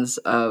 seconds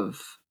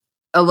of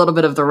a little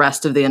bit of the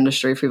rest of the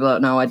industry. For people that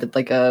don't know, I did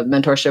like a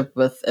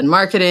mentorship in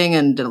marketing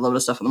and did a little bit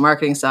of stuff on the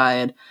marketing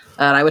side.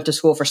 And I went to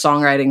school for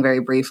songwriting very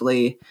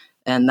briefly,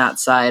 and that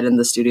side in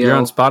the studio. You're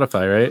on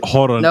Spotify, right?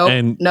 Hold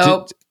on.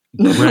 Nope.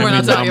 We're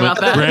not talking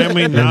about that.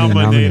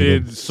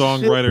 Grammy-nominated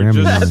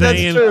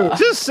songwriter.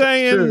 Just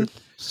saying.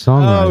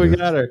 Songwriter. Oh, we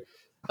got her.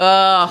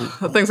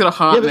 That thing's gonna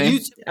haunt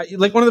me.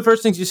 Like one of the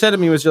first things you said to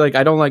me was, you're like,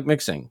 I don't like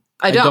mixing.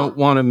 I don't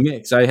want to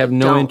mix. I have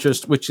no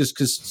interest, which is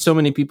because so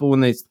many people,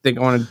 when they think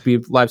I want to be a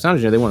live sound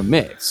engineer, they want to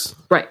mix.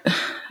 Right.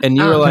 And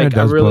you were like,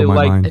 I really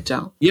like, I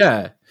don't.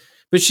 Yeah.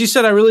 But she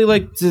said, I really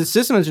like the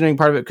system engineering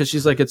part of it, because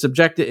she's like, it's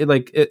objective.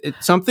 Like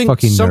something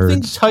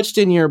touched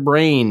in your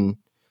brain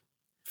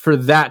for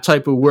that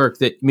type of work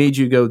that made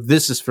you go,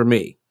 this is for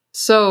me.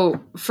 So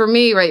for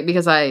me, right,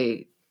 because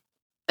I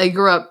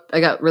grew up,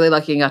 I got really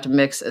lucky and got to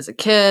mix as a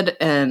kid,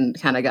 and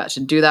kind of got to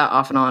do that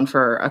off and on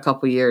for a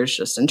couple of years,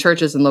 just in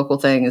churches and local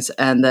things.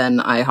 And then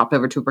I hopped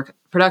over to a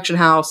production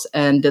house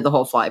and did the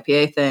whole Fly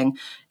PA thing.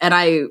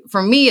 And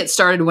for me, it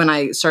started when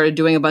I started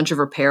doing a bunch of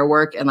repair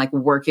work and like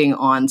working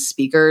on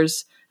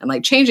speakers and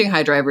like changing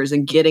high drivers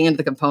and getting into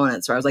the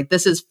components, where I was like,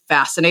 this is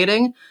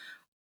fascinating.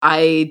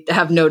 I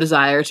have no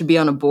desire to be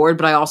on a board,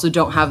 but I also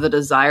don't have the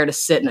desire to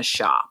sit in a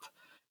shop,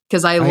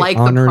 because I like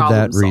the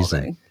problem solving.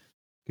 Reason.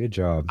 Good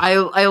job.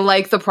 I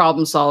like the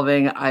problem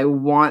solving. I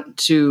want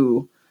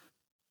to,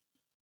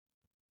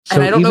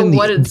 and I don't know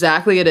what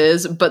exactly it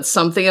is, but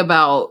something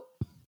about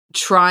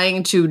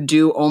trying to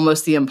do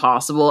almost the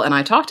impossible. And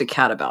I talked to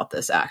Kat about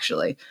this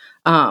actually,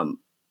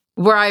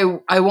 where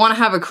I want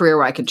to have a career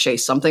where I can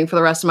chase something for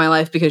the rest of my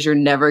life, because you're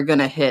never going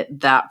to hit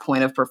that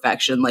point of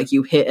perfection. Like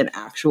you hit an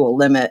actual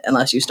limit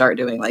unless you start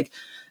doing like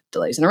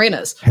delays in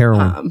arenas.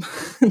 Heroin.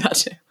 That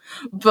too.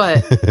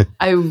 But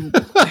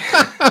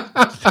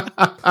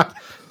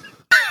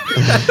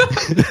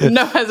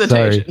no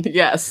hesitation. Sorry.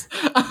 Yes.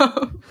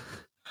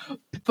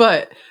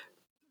 But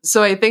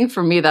so I think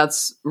for me,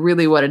 that's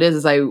really what it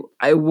is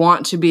I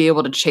want to be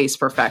able to chase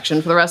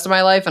perfection for the rest of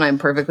my life, and I'm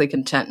perfectly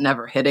content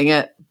never hitting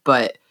it.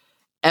 But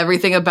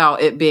everything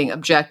about it being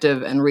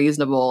objective and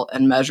reasonable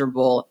and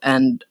measurable.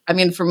 And I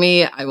mean, for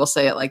me, I will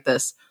say it like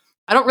this.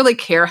 I don't really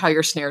care how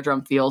your snare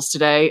drum feels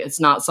today. It's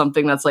not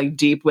something that's like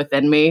deep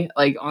within me,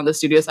 like on the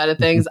studio side of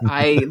things.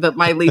 My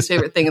least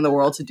favorite thing in the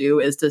world to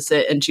do is to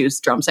sit and choose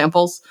drum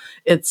samples.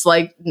 It's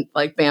like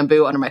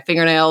bamboo under my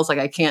fingernails. Like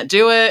I can't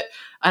do it.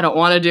 I don't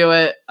want to do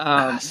it.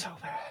 So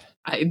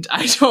bad.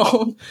 I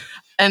don't.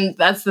 And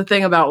that's the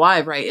thing about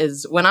live, right?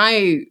 Is when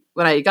I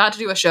got to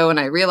do a show and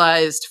I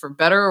realized, for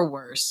better or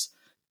worse,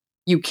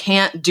 you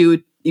can't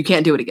do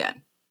it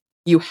again.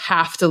 You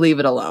have to leave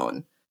it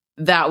alone.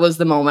 That was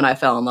the moment I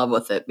fell in love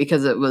with it,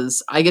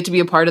 because I get to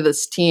be a part of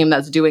this team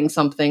that's doing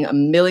something a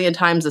million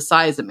times the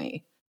size of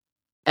me.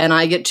 And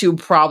I get to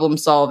problem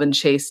solve and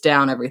chase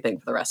down everything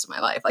for the rest of my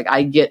life. Like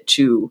I get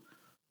to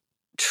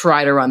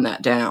try to run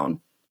that down.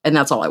 And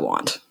that's all I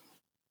want.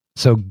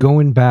 So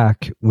going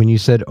back, when you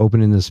said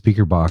opening the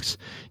speaker box,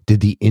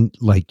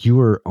 you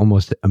were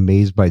almost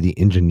amazed by the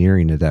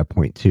engineering at that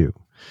point too.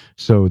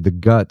 So the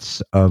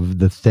guts of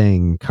the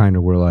thing kind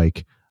of were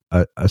like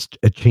a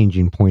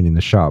changing point in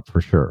the shop for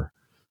sure.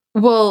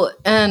 Well,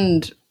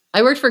 and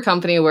I worked for a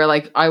company where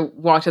like I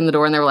walked in the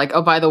door and they were like,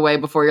 oh, by the way,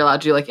 before you're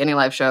allowed to do like any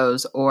live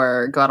shows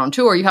or go out on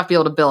tour, you have to be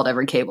able to build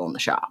every cable in the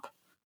shop.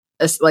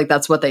 It's like,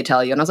 that's what they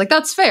tell you. And I was like,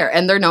 that's fair.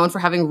 And they're known for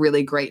having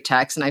really great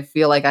techs. And I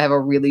feel like I have a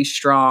really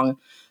strong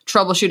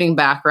troubleshooting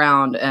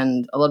background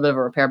and a little bit of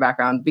a repair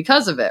background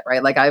because of it,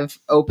 right? Like I've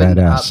opened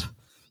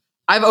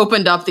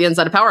up the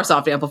inside of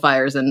PowerSoft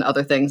amplifiers and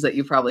other things that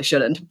you probably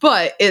shouldn't,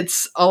 but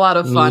it's a lot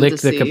of fun to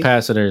see. Lick the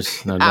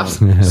capacitors.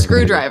 No,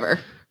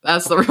 Screwdriver.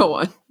 That's the real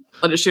one.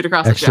 Let it shoot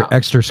across the shop.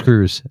 Extra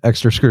screws.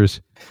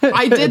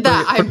 I did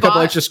that. I bought a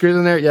couple extra screws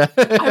in there. Yeah.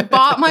 I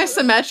bought my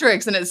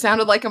Symmetrics and it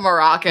sounded like a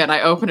maraca, and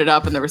I opened it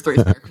up and there was 3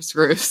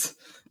 screws.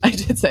 I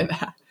did say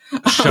that.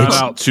 Shout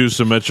out to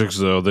Symmetrics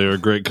though. They're a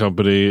great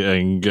company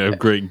and have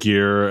great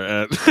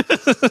gear.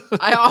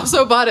 I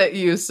also bought it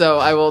used, so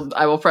I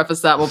will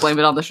preface that. We'll blame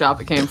it on the shop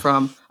it came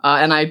from.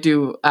 And I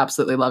do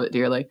absolutely love it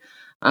dearly.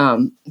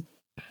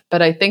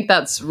 But I think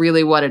that's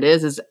really what it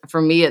is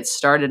for me, it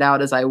started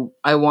out as I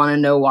want to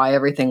know why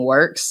everything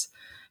works.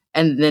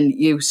 And then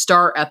you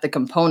start at the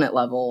component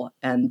level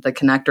and the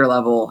connector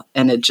level,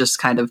 and it just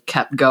kind of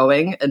kept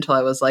going until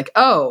I was like,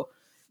 oh,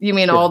 you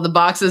mean all the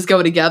boxes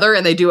go together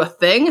and they do a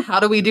thing? How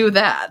do we do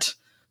that?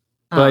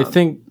 But I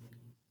think,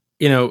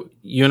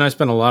 you and I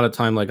spent a lot of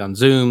time like on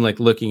Zoom, like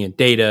looking at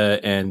data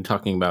and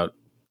talking about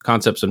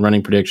concepts and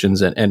running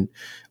predictions. And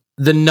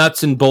the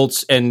nuts and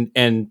bolts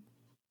and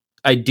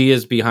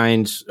ideas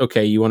behind,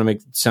 okay, you want to make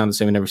it sound the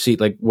same in every seat.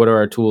 Like, what are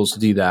our tools to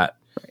do that?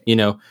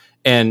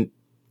 And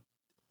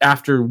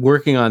after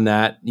working on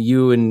that,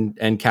 you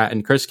and Kat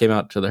and Chris came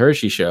out to the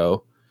Hershey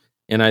show,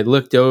 and I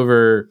looked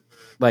over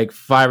like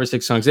 5 or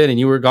 6 songs in, and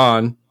you were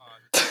gone,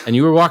 and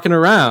you were walking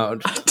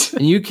around,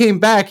 and you came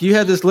back. You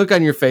had this look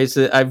on your face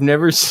that I've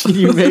never seen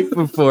you make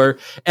before,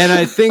 and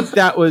I think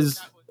that was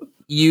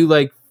you.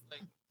 Like,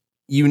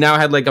 you now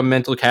had like a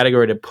mental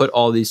category to put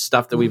all these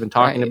stuff that we've been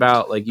talking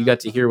about. Like, you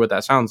got to hear what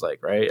that sounds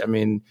like, right? I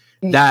mean,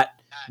 that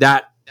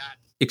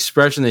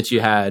expression that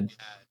you had.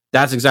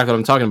 That's exactly what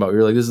I'm talking about. We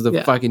were like, this is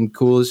the fucking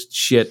coolest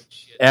shit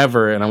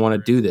ever, and I want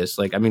to do this.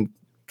 Like, I mean,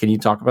 can you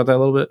talk about that a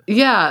little bit?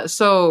 Yeah,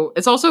 so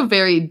it's also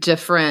very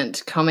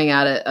different coming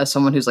at it as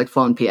someone who's like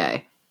flown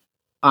PA,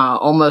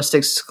 almost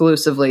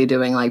exclusively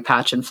doing like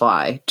patch and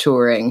fly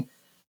touring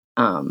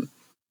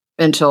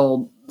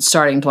until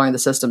starting to learn the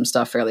system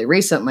stuff fairly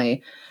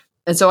recently.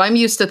 And so I'm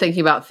used to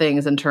thinking about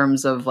things in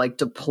terms of like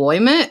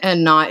deployment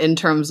and not in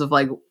terms of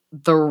like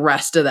the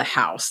rest of the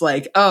house.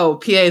 Like, oh,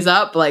 PA's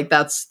up, like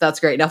that's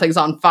great. Nothing's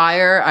on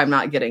fire. I'm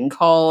not getting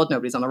called.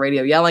 Nobody's on the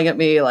radio yelling at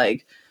me.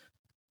 Like,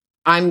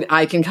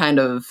 I can kind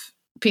of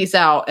peace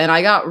out. And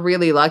I got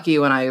really lucky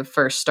when I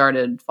first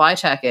started fly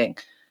checking.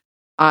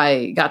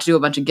 I got to do a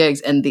bunch of gigs,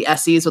 and the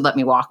SEs would let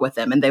me walk with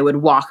them, and they would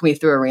walk me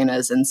through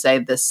arenas and say,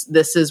 this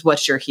is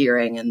what you're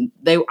hearing. And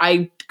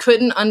I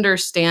couldn't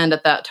understand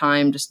at that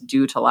time, just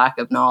due to lack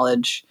of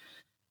knowledge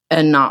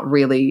and not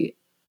really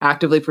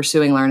actively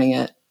pursuing learning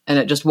it. And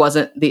it just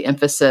wasn't the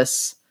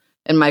emphasis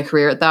in my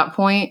career at that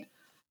point.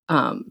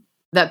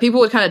 That people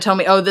would kind of tell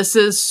me, oh, this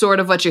is sort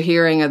of what you're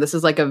hearing, or this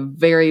is like a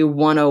very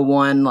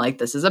 101, like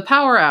this is a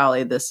power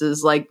alley, this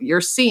is like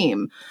your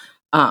seam.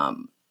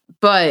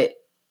 But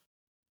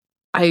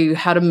I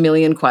had a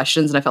million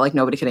questions, and I felt like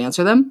nobody could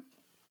answer them.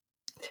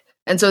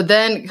 And so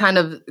then kind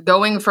of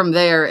going from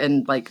there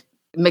and like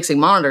mixing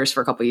monitors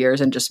for a couple of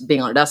years and just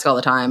being on a desk all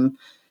the time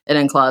and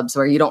in clubs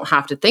where you don't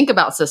have to think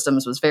about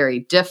systems was very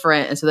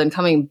different. And so then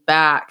coming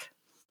back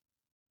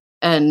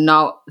and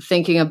not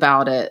thinking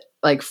about it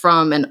like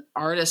from an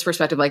artist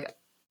perspective, like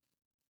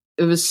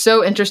it was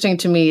so interesting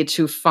to me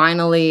to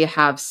finally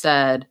have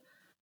said,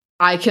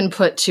 I can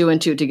put 2 and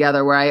 2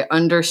 together, where I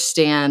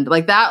understand,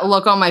 like that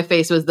look on my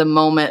face was the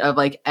moment of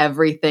like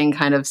everything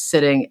kind of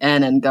sitting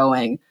in and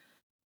going,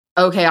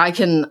 okay, I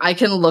can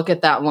look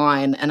at that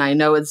line and I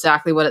know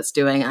exactly what it's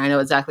doing. And I know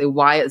exactly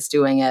why it's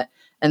doing it.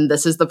 And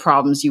this is the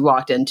problems you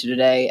walked into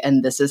today.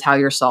 And this is how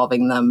you're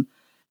solving them.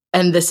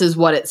 And this is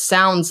what it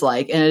sounds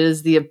like. And it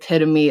is the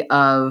epitome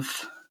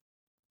of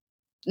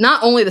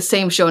not only the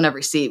same show in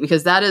every seat,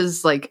 because that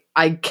is like,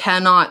 I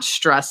cannot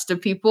stress to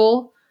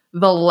people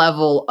the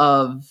level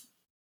of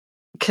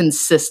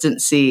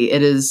consistency.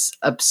 It is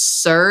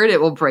absurd.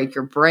 It will break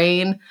your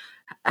brain.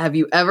 Have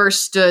you ever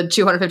stood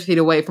 250 feet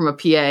away from a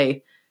PA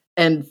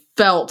and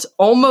felt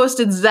almost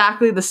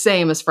exactly the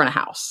same as front of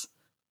house?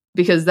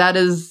 Because that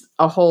is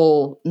a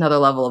whole another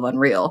level of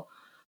unreal.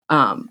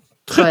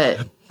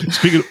 But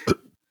speaking of,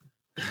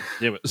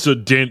 so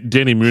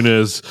Danny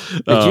Muniz,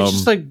 did you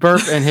just like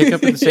burp and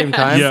hiccup at the same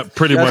time? Yeah,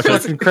 pretty That's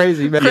much. fucking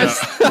crazy, man.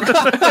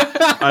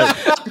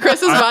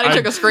 Chris's body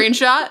took a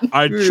screenshot.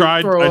 I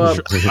tried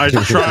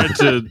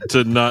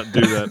to not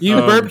do that. You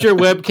burped your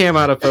webcam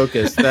out of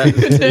focus. That's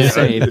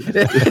insane.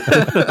 Chris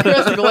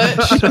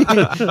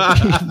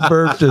glitch.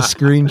 Burped a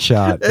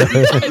screenshot.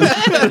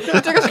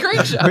 Took a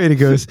screenshot. Way to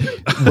go.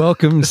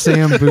 Welcome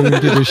Sam Boone to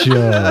the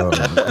show,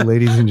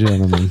 ladies and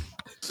gentlemen.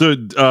 So,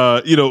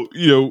 I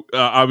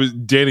was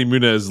Danny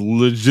Muniz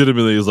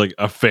legitimately is like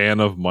a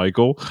fan of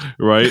Michael,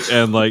 right?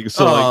 And like,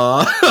 so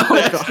like,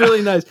 that's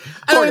really nice.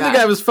 I don't even think I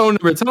have his phone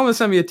number. Tell him to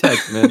send me a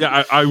text, man.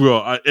 Yeah, I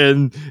will.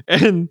 And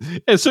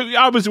so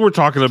obviously we're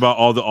talking about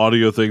all the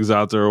audio things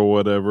out there or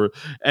whatever.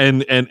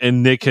 And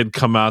Nick had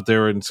come out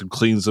there and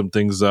cleaned some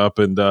things up,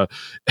 and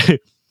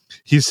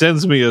he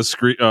sends me a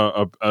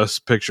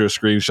picture, a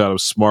screenshot of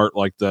Smart,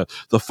 like the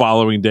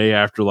following day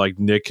after like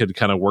Nick had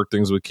kind of worked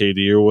things with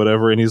KD or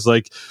whatever. And he's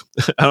like,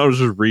 I'll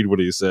just read what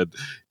he said.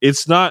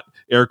 It's not,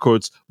 air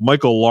quotes,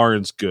 Michael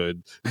Lawrence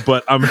good,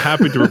 but I'm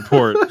happy to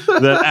report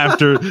that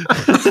after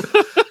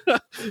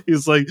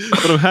he's like,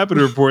 but I'm happy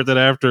to report that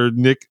after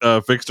Nick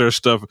fixed our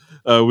stuff,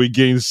 we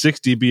gained 6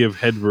 dB of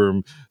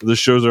headroom. The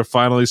shows are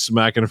finally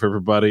smacking for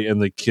everybody,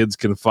 and the kids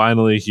can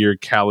finally hear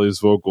Callie's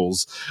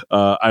vocals.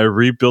 I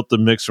rebuilt the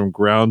mix from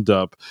ground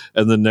up,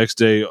 and the next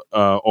day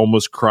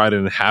almost cried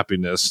in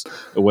happiness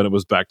when it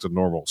was back to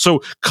normal.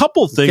 So,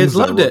 couple things. Kids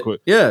loved it.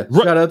 Quick. Yeah,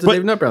 right, shout out to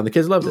Dave Nutbrown. The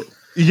kids loved it.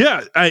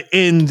 Yeah,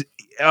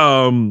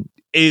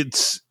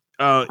 it's.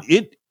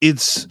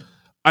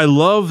 I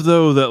love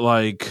though that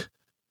like.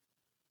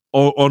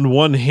 On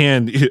one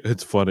hand,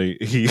 it's funny.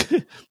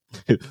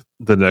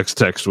 The next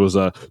text was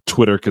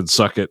Twitter can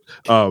suck it.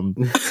 Like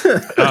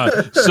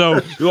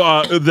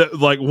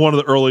one of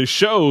the early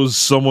shows,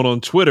 someone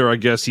on Twitter, I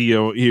guess he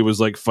was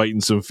like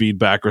fighting some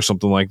feedback or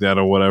something like that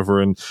or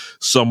whatever, and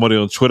somebody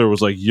on Twitter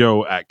was like,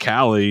 "Yo, at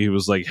Cali," he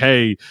was like,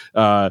 "Hey,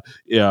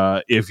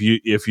 if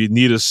you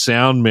need a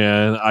sound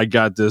man, I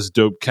got this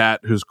dope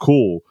cat who's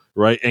cool."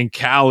 Right, and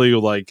Callie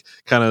like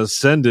kind of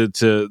send it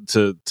to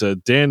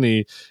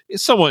Danny.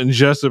 It's somewhat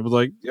ingested, but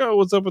like, yo,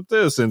 what's up with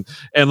this? And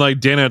like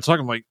Danny and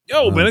talking, like,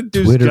 yo, man, that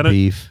dude's Twitter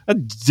beef.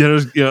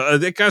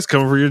 That guy's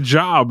coming for your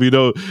job,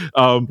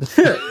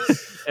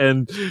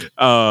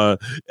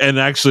 and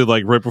actually,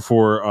 like right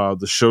before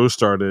the show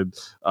started,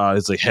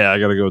 it's like, hey, I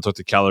gotta go talk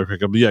to Callie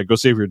quick. Yeah, go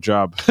save your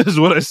job is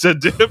what I said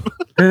to him.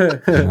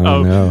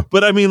 No.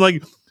 But I mean,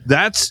 like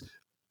that's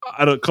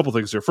a couple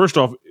things here. First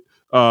off,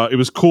 it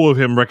was cool of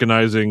him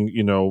recognizing,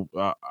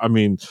 I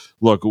mean,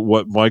 look,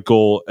 what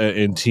Michael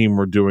and team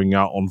were doing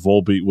out on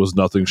Volbeat was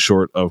nothing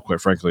short of,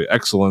 quite frankly,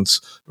 excellence,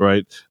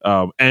 right?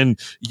 And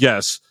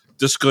yes,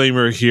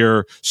 disclaimer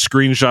here,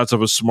 screenshots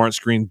of a smart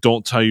screen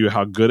don't tell you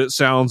how good it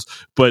sounds,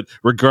 but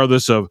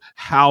regardless of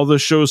how the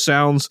show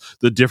sounds,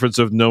 the difference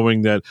of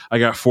knowing that I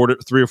got 3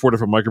 or 4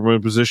 different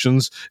microphone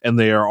positions and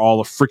they are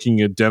all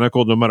freaking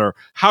identical, no matter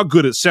how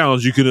good it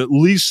sounds, you can at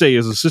least say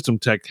as a system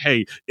tech,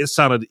 hey, it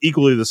sounded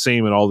equally the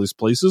same in all these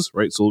places,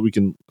 right? So we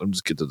can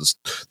just get to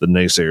the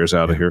naysayers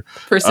out of here.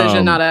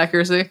 Precision, not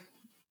accuracy.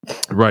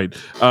 Right.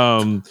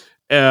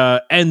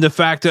 And the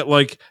fact that,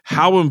 like,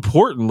 how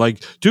important,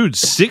 like, dude,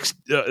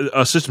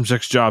 a system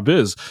tech's job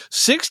is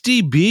 6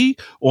 dB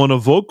on a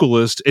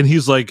vocalist, and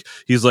he's like,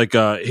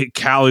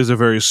 Callie's a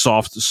very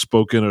soft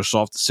spoken or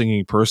soft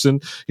singing person.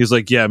 He's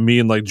like, yeah, me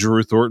and like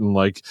Drew Thornton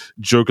like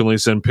jokingly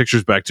send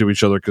pictures back to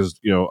each other because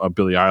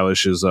Billie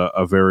Eilish is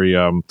a very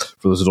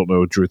for those who don't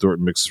know, Drew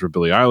Thornton mixes for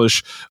Billie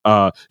Eilish.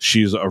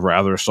 She's a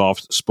rather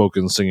soft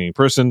spoken singing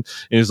person, and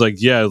he's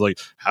like, yeah, like,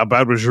 how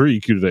bad was your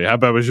EQ today? How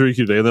bad was your EQ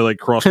today? And they like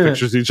cross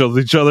pictures each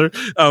other.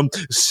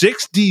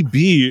 6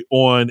 dB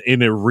on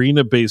an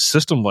arena based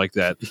system like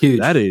that, huge.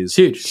 That is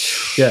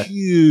huge. Yeah.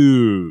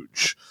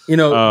 Huge.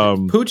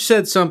 Pooch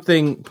said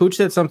something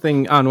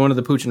on one of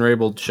the Pooch and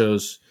Raybold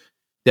shows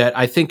that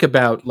I think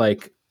about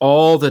like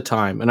all the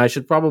time, and I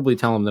should probably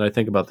tell him that I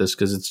think about this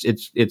because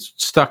it's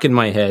stuck in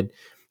my head.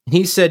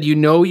 He said,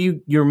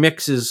 your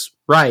mix is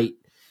right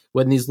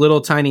when these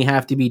little tiny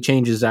half dB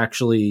changes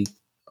actually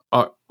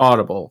are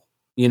audible.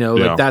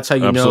 Like that's how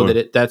you absolutely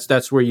know that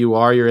that's where you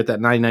are. You're at that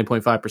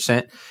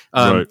 99.5%.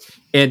 Right.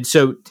 And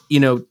so,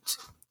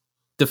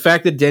 the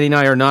fact that Danny and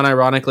I are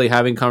non-ironically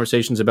having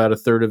conversations about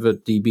 1/3 of a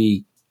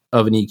dB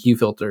of an EQ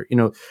filter,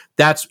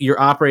 that's, you're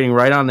operating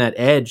right on that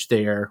edge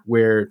there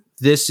where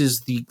this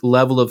is the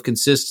level of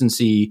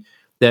consistency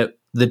that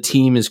the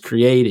team is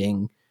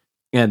creating,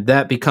 and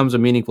that becomes a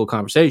meaningful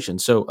conversation.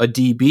 So a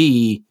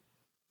dB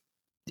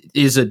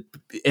is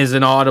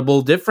an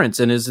audible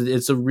difference, and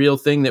it's a real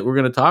thing that we're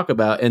going to talk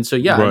about. And so,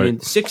 yeah, right. I mean,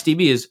 6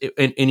 dB is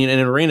in an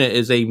arena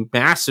is a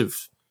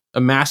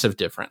massive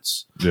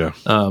difference. Yeah.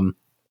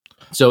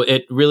 So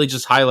it really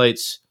just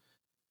highlights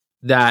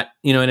that,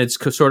 and it's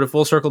sort of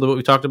full circle to what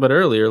we talked about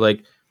earlier.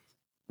 Like,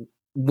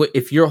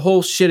 if your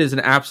whole shit is an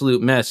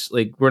absolute mess,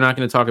 like, we're not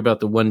going to talk about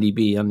the 1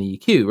 dB on the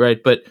EQ,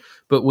 right? But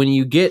when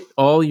you get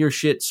all your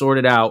shit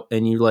sorted out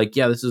and you're like,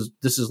 yeah, this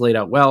is laid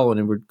out well,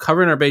 and we're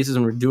covering our bases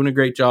and we're doing a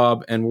great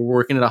job and we're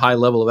working at a high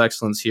level of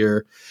excellence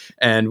here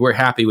and we're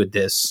happy with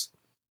this,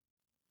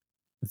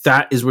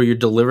 that is where you're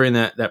delivering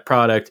that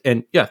product.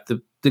 And yeah,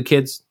 the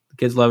kids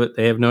love it.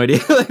 They have no idea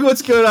like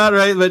what's going on,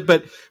 right?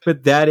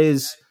 But that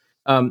is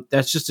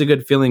that's just a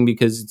good feeling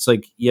because it's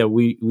like, yeah,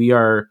 we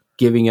are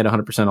giving it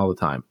 100% all the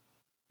time,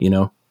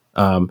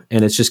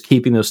 and it's just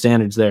keeping those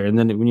standards there. And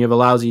then when you have a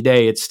lousy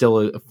day, it's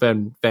still a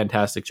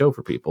fantastic show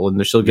for people, and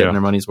they're still getting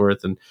their money's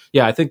worth. And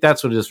yeah, I think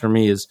that's what it is for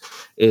me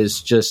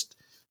is just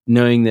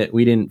knowing that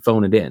we didn't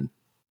phone it in,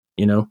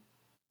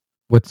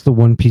 What's the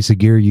one piece of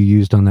gear you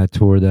used on that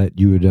tour that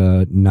you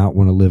would not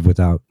want to live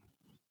without?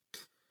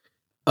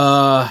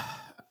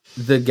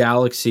 The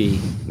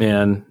Galaxy,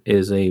 man,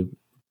 is a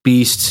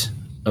beast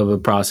of a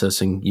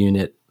processing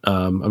unit.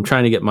 I'm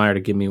trying to get Meyer to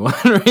give me one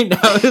right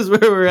now is where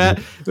we're at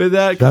with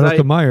that. Shout out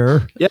to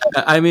Meyer. Yeah.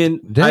 I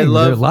mean, dang, I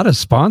love a lot of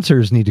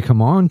sponsors need to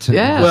come on to.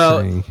 Yeah.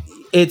 Well,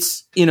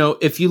 it's,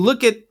 if you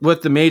look at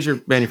what the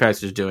major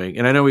manufacturers are doing,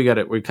 and I know we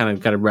kind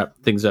of wrap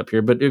things up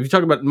here, but if you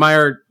talk about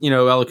Meyer,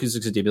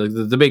 L-Acoustics and DB,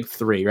 like the big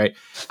three, right?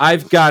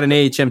 I've got an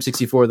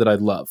AHM64 that I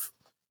love.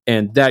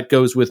 And that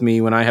goes with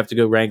me when I have to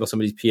go wrangle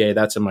somebody's PA.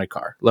 That's in my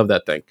car. Love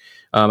that thing.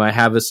 I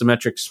have a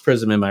Symmetrix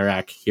Prism in my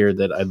rack here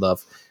that I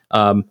love.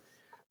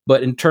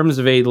 But in terms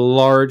of a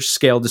large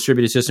scale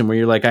distributed system where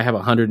you're like, I have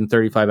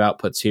 135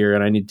 outputs here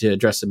and I need to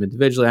address them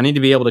individually. I need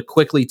to be able to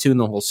quickly tune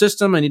the whole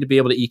system. I need to be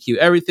able to EQ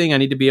everything. I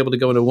need to be able to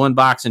go into one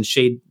box and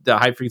shade the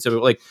high frequency of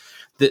it. Like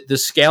the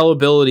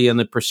scalability and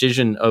the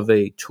precision of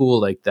a tool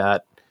like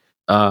that.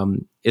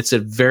 It's a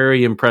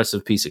very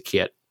impressive piece of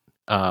kit.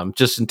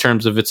 Just in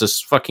terms of it's a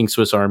fucking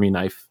Swiss Army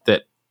knife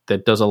that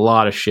does a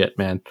lot of shit,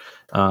 man.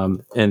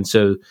 And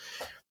so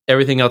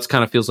everything else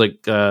kind of feels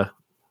like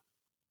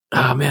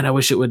oh man, I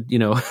wish it would,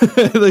 you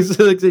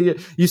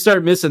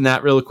start missing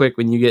that real quick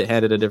when you get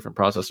handed a different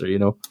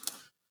processor,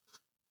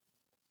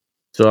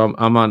 So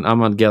I'm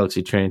on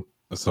Galaxy train.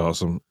 That's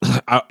awesome.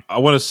 I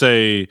want to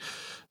say,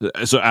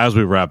 so as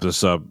we wrap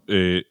this up,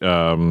 it's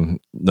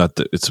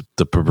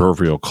the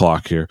proverbial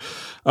clock here.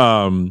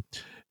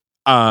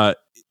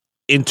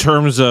 In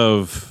terms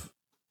of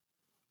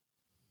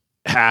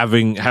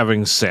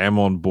having Sam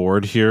on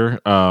board here,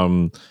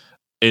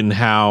 and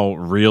how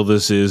real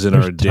this is in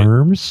our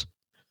terms.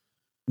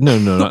 No.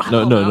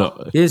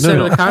 You said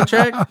the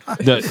contract?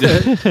 No.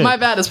 My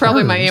bad. It's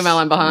probably my email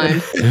I'm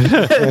behind.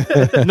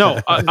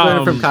 No,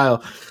 from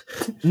Kyle.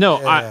 No,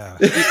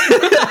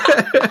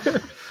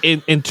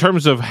 in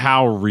terms of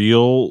how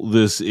real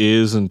this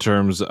is, in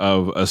terms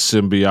of a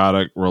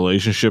symbiotic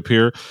relationship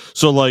here.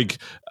 So,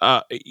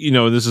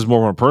 this is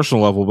more on a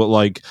personal level, but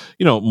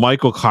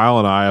Michael, Kyle,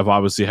 and I have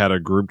obviously had a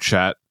group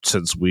chat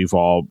since we've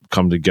all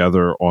come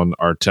together on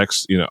our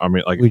text.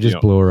 We just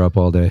blow her up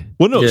all day.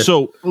 Well, no, yeah.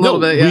 so no,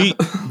 bit, yeah.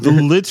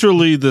 we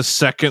literally the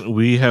second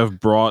we have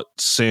brought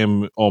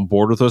Sam on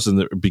board with us in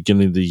the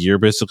beginning of the year,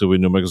 basically we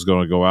knew Michael's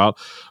going to go out.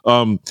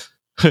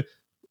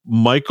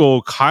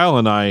 Michael, Kyle,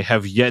 and I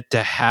have yet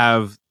to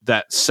have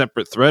that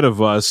separate thread of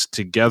us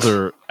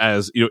together.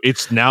 As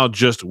it's now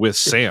just with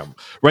Sam,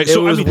 right? There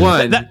was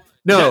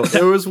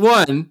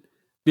one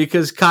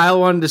because Kyle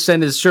wanted to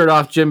send his shirt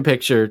off gym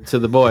picture to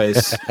the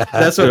boys.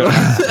 That's what.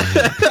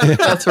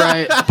 That's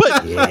right.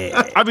 But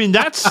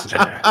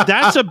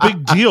that's a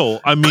big deal.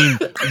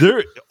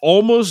 There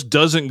almost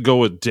doesn't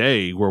go a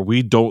day where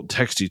we don't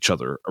text each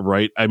other,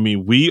 right?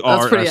 We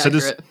are.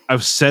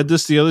 I've said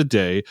this the other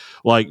day.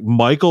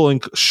 Michael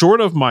and short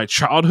of my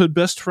childhood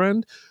best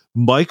friend,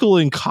 Michael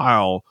and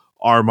Kyle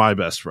are my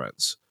best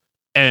friends.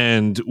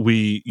 And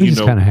we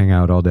just kind of hang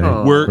out all day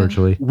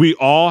virtually. We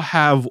all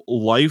have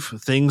life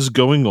things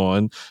going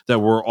on that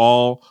we're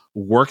all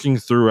working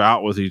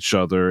throughout with each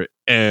other.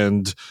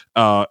 And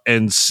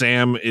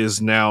Sam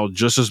is now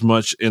just as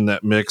much in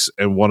that mix,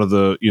 and one of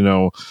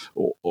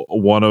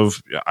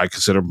I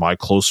consider my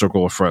close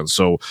circle of friends.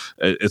 So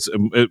it's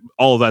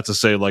all of that to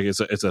say,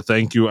 it's a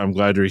thank you. I'm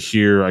glad you're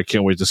here. I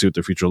can't wait to see what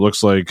the future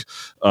looks like.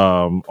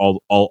 All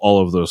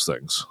of those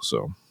things.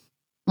 So.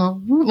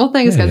 Well,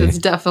 thanks, guys. It's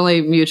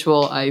definitely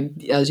mutual.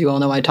 As you all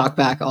know, I talk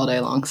back all day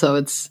long, so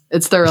it's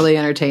thoroughly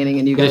entertaining.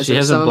 And you guys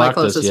are some of my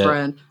closest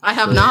friends. I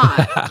have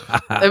not.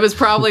 It was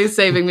probably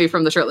saving me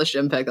from the shirtless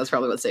gym pic. That's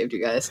probably what saved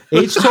you guys.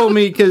 H told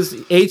me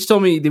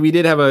that we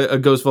did have a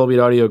Ghost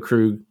Volbeat audio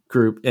crew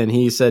group, and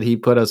he said he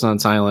put us on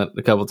silent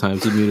a couple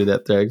times. He muted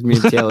that there. Me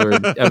and Taylor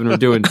and Evan were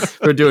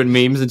doing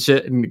memes and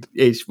shit, and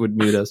H would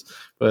mute us.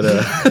 But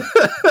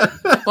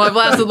well, I've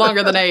lasted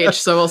longer than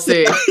H, so we'll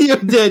see. You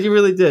did. You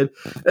really did.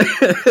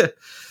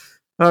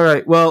 All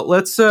right. Well,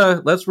 let's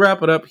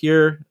wrap it up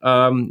here.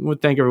 We'll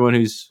thank everyone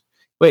who's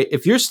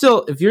if you're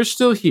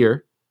still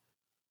here,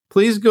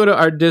 please go to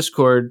our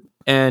Discord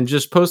and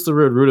just post the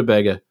word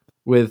rutabaga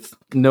with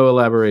no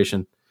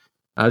elaboration.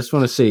 I just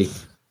want to see.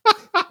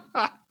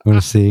 I want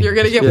to see. You're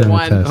gonna get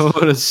one. I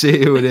want to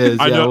see who it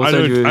is. I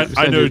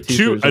know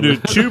two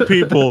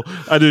people.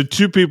 I know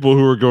two people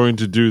who are going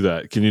to do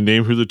that. Can you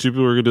name who the two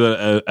people who are going to do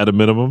that at a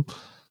minimum?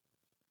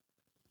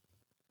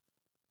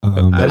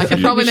 I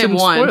can probably name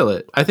one. Spoil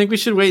it. I think we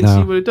should wait and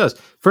see what it does.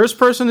 First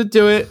person to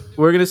do it,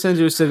 we're going to send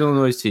you a Signal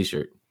Noise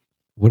T-shirt.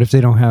 What if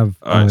they don't have?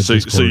 So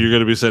you're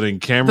going to be sending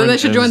Cameron then they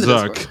should join and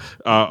Zuck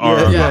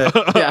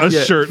a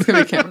shirt. It's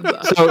gonna be Cameron and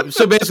Zuck.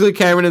 So basically,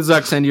 Cameron and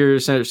Zuck send your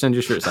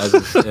shirt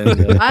sizes.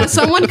 And,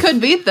 someone could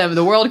beat them.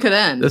 The world could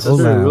end. This is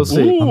true. We'll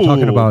see. I'm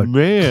talking about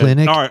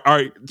clinic. All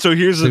right. So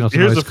here's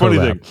the funny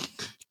thing.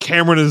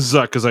 Cameron and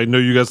Zuck, because I know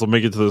you guys will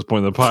make it to this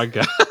point in the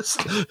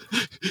podcast.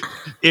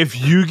 If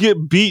you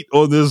get beat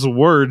on this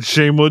word,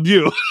 shame on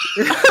you.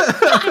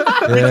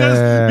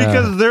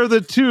 because they're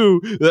the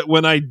two that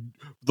when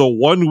the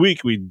 1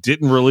 week we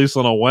didn't release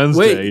on a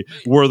Wednesday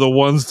were the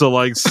ones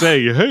to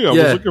say, hey, I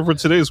was looking for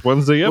today's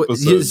Wednesday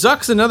episode.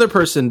 Zuck's another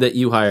person that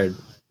you hired.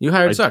 You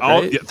hired Zuck,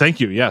 right? Yeah, thank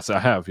you. Yes, I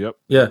have. Yep.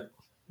 Yeah.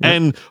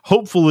 And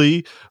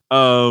hopefully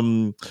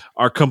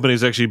our company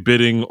is actually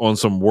bidding on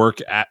some work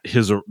at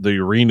the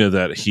arena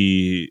that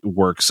he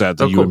works at,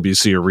 the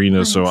UMBC arena.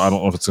 Nice. So I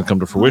don't know if it's going to come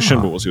to fruition,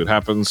 but we'll see what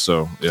happens.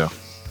 So, yeah.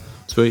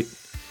 Sweet.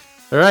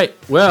 All right.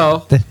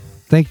 Well.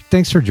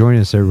 Thanks for joining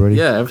us, everybody.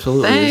 Yeah,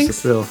 absolutely. Thanks. It's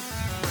a thrill.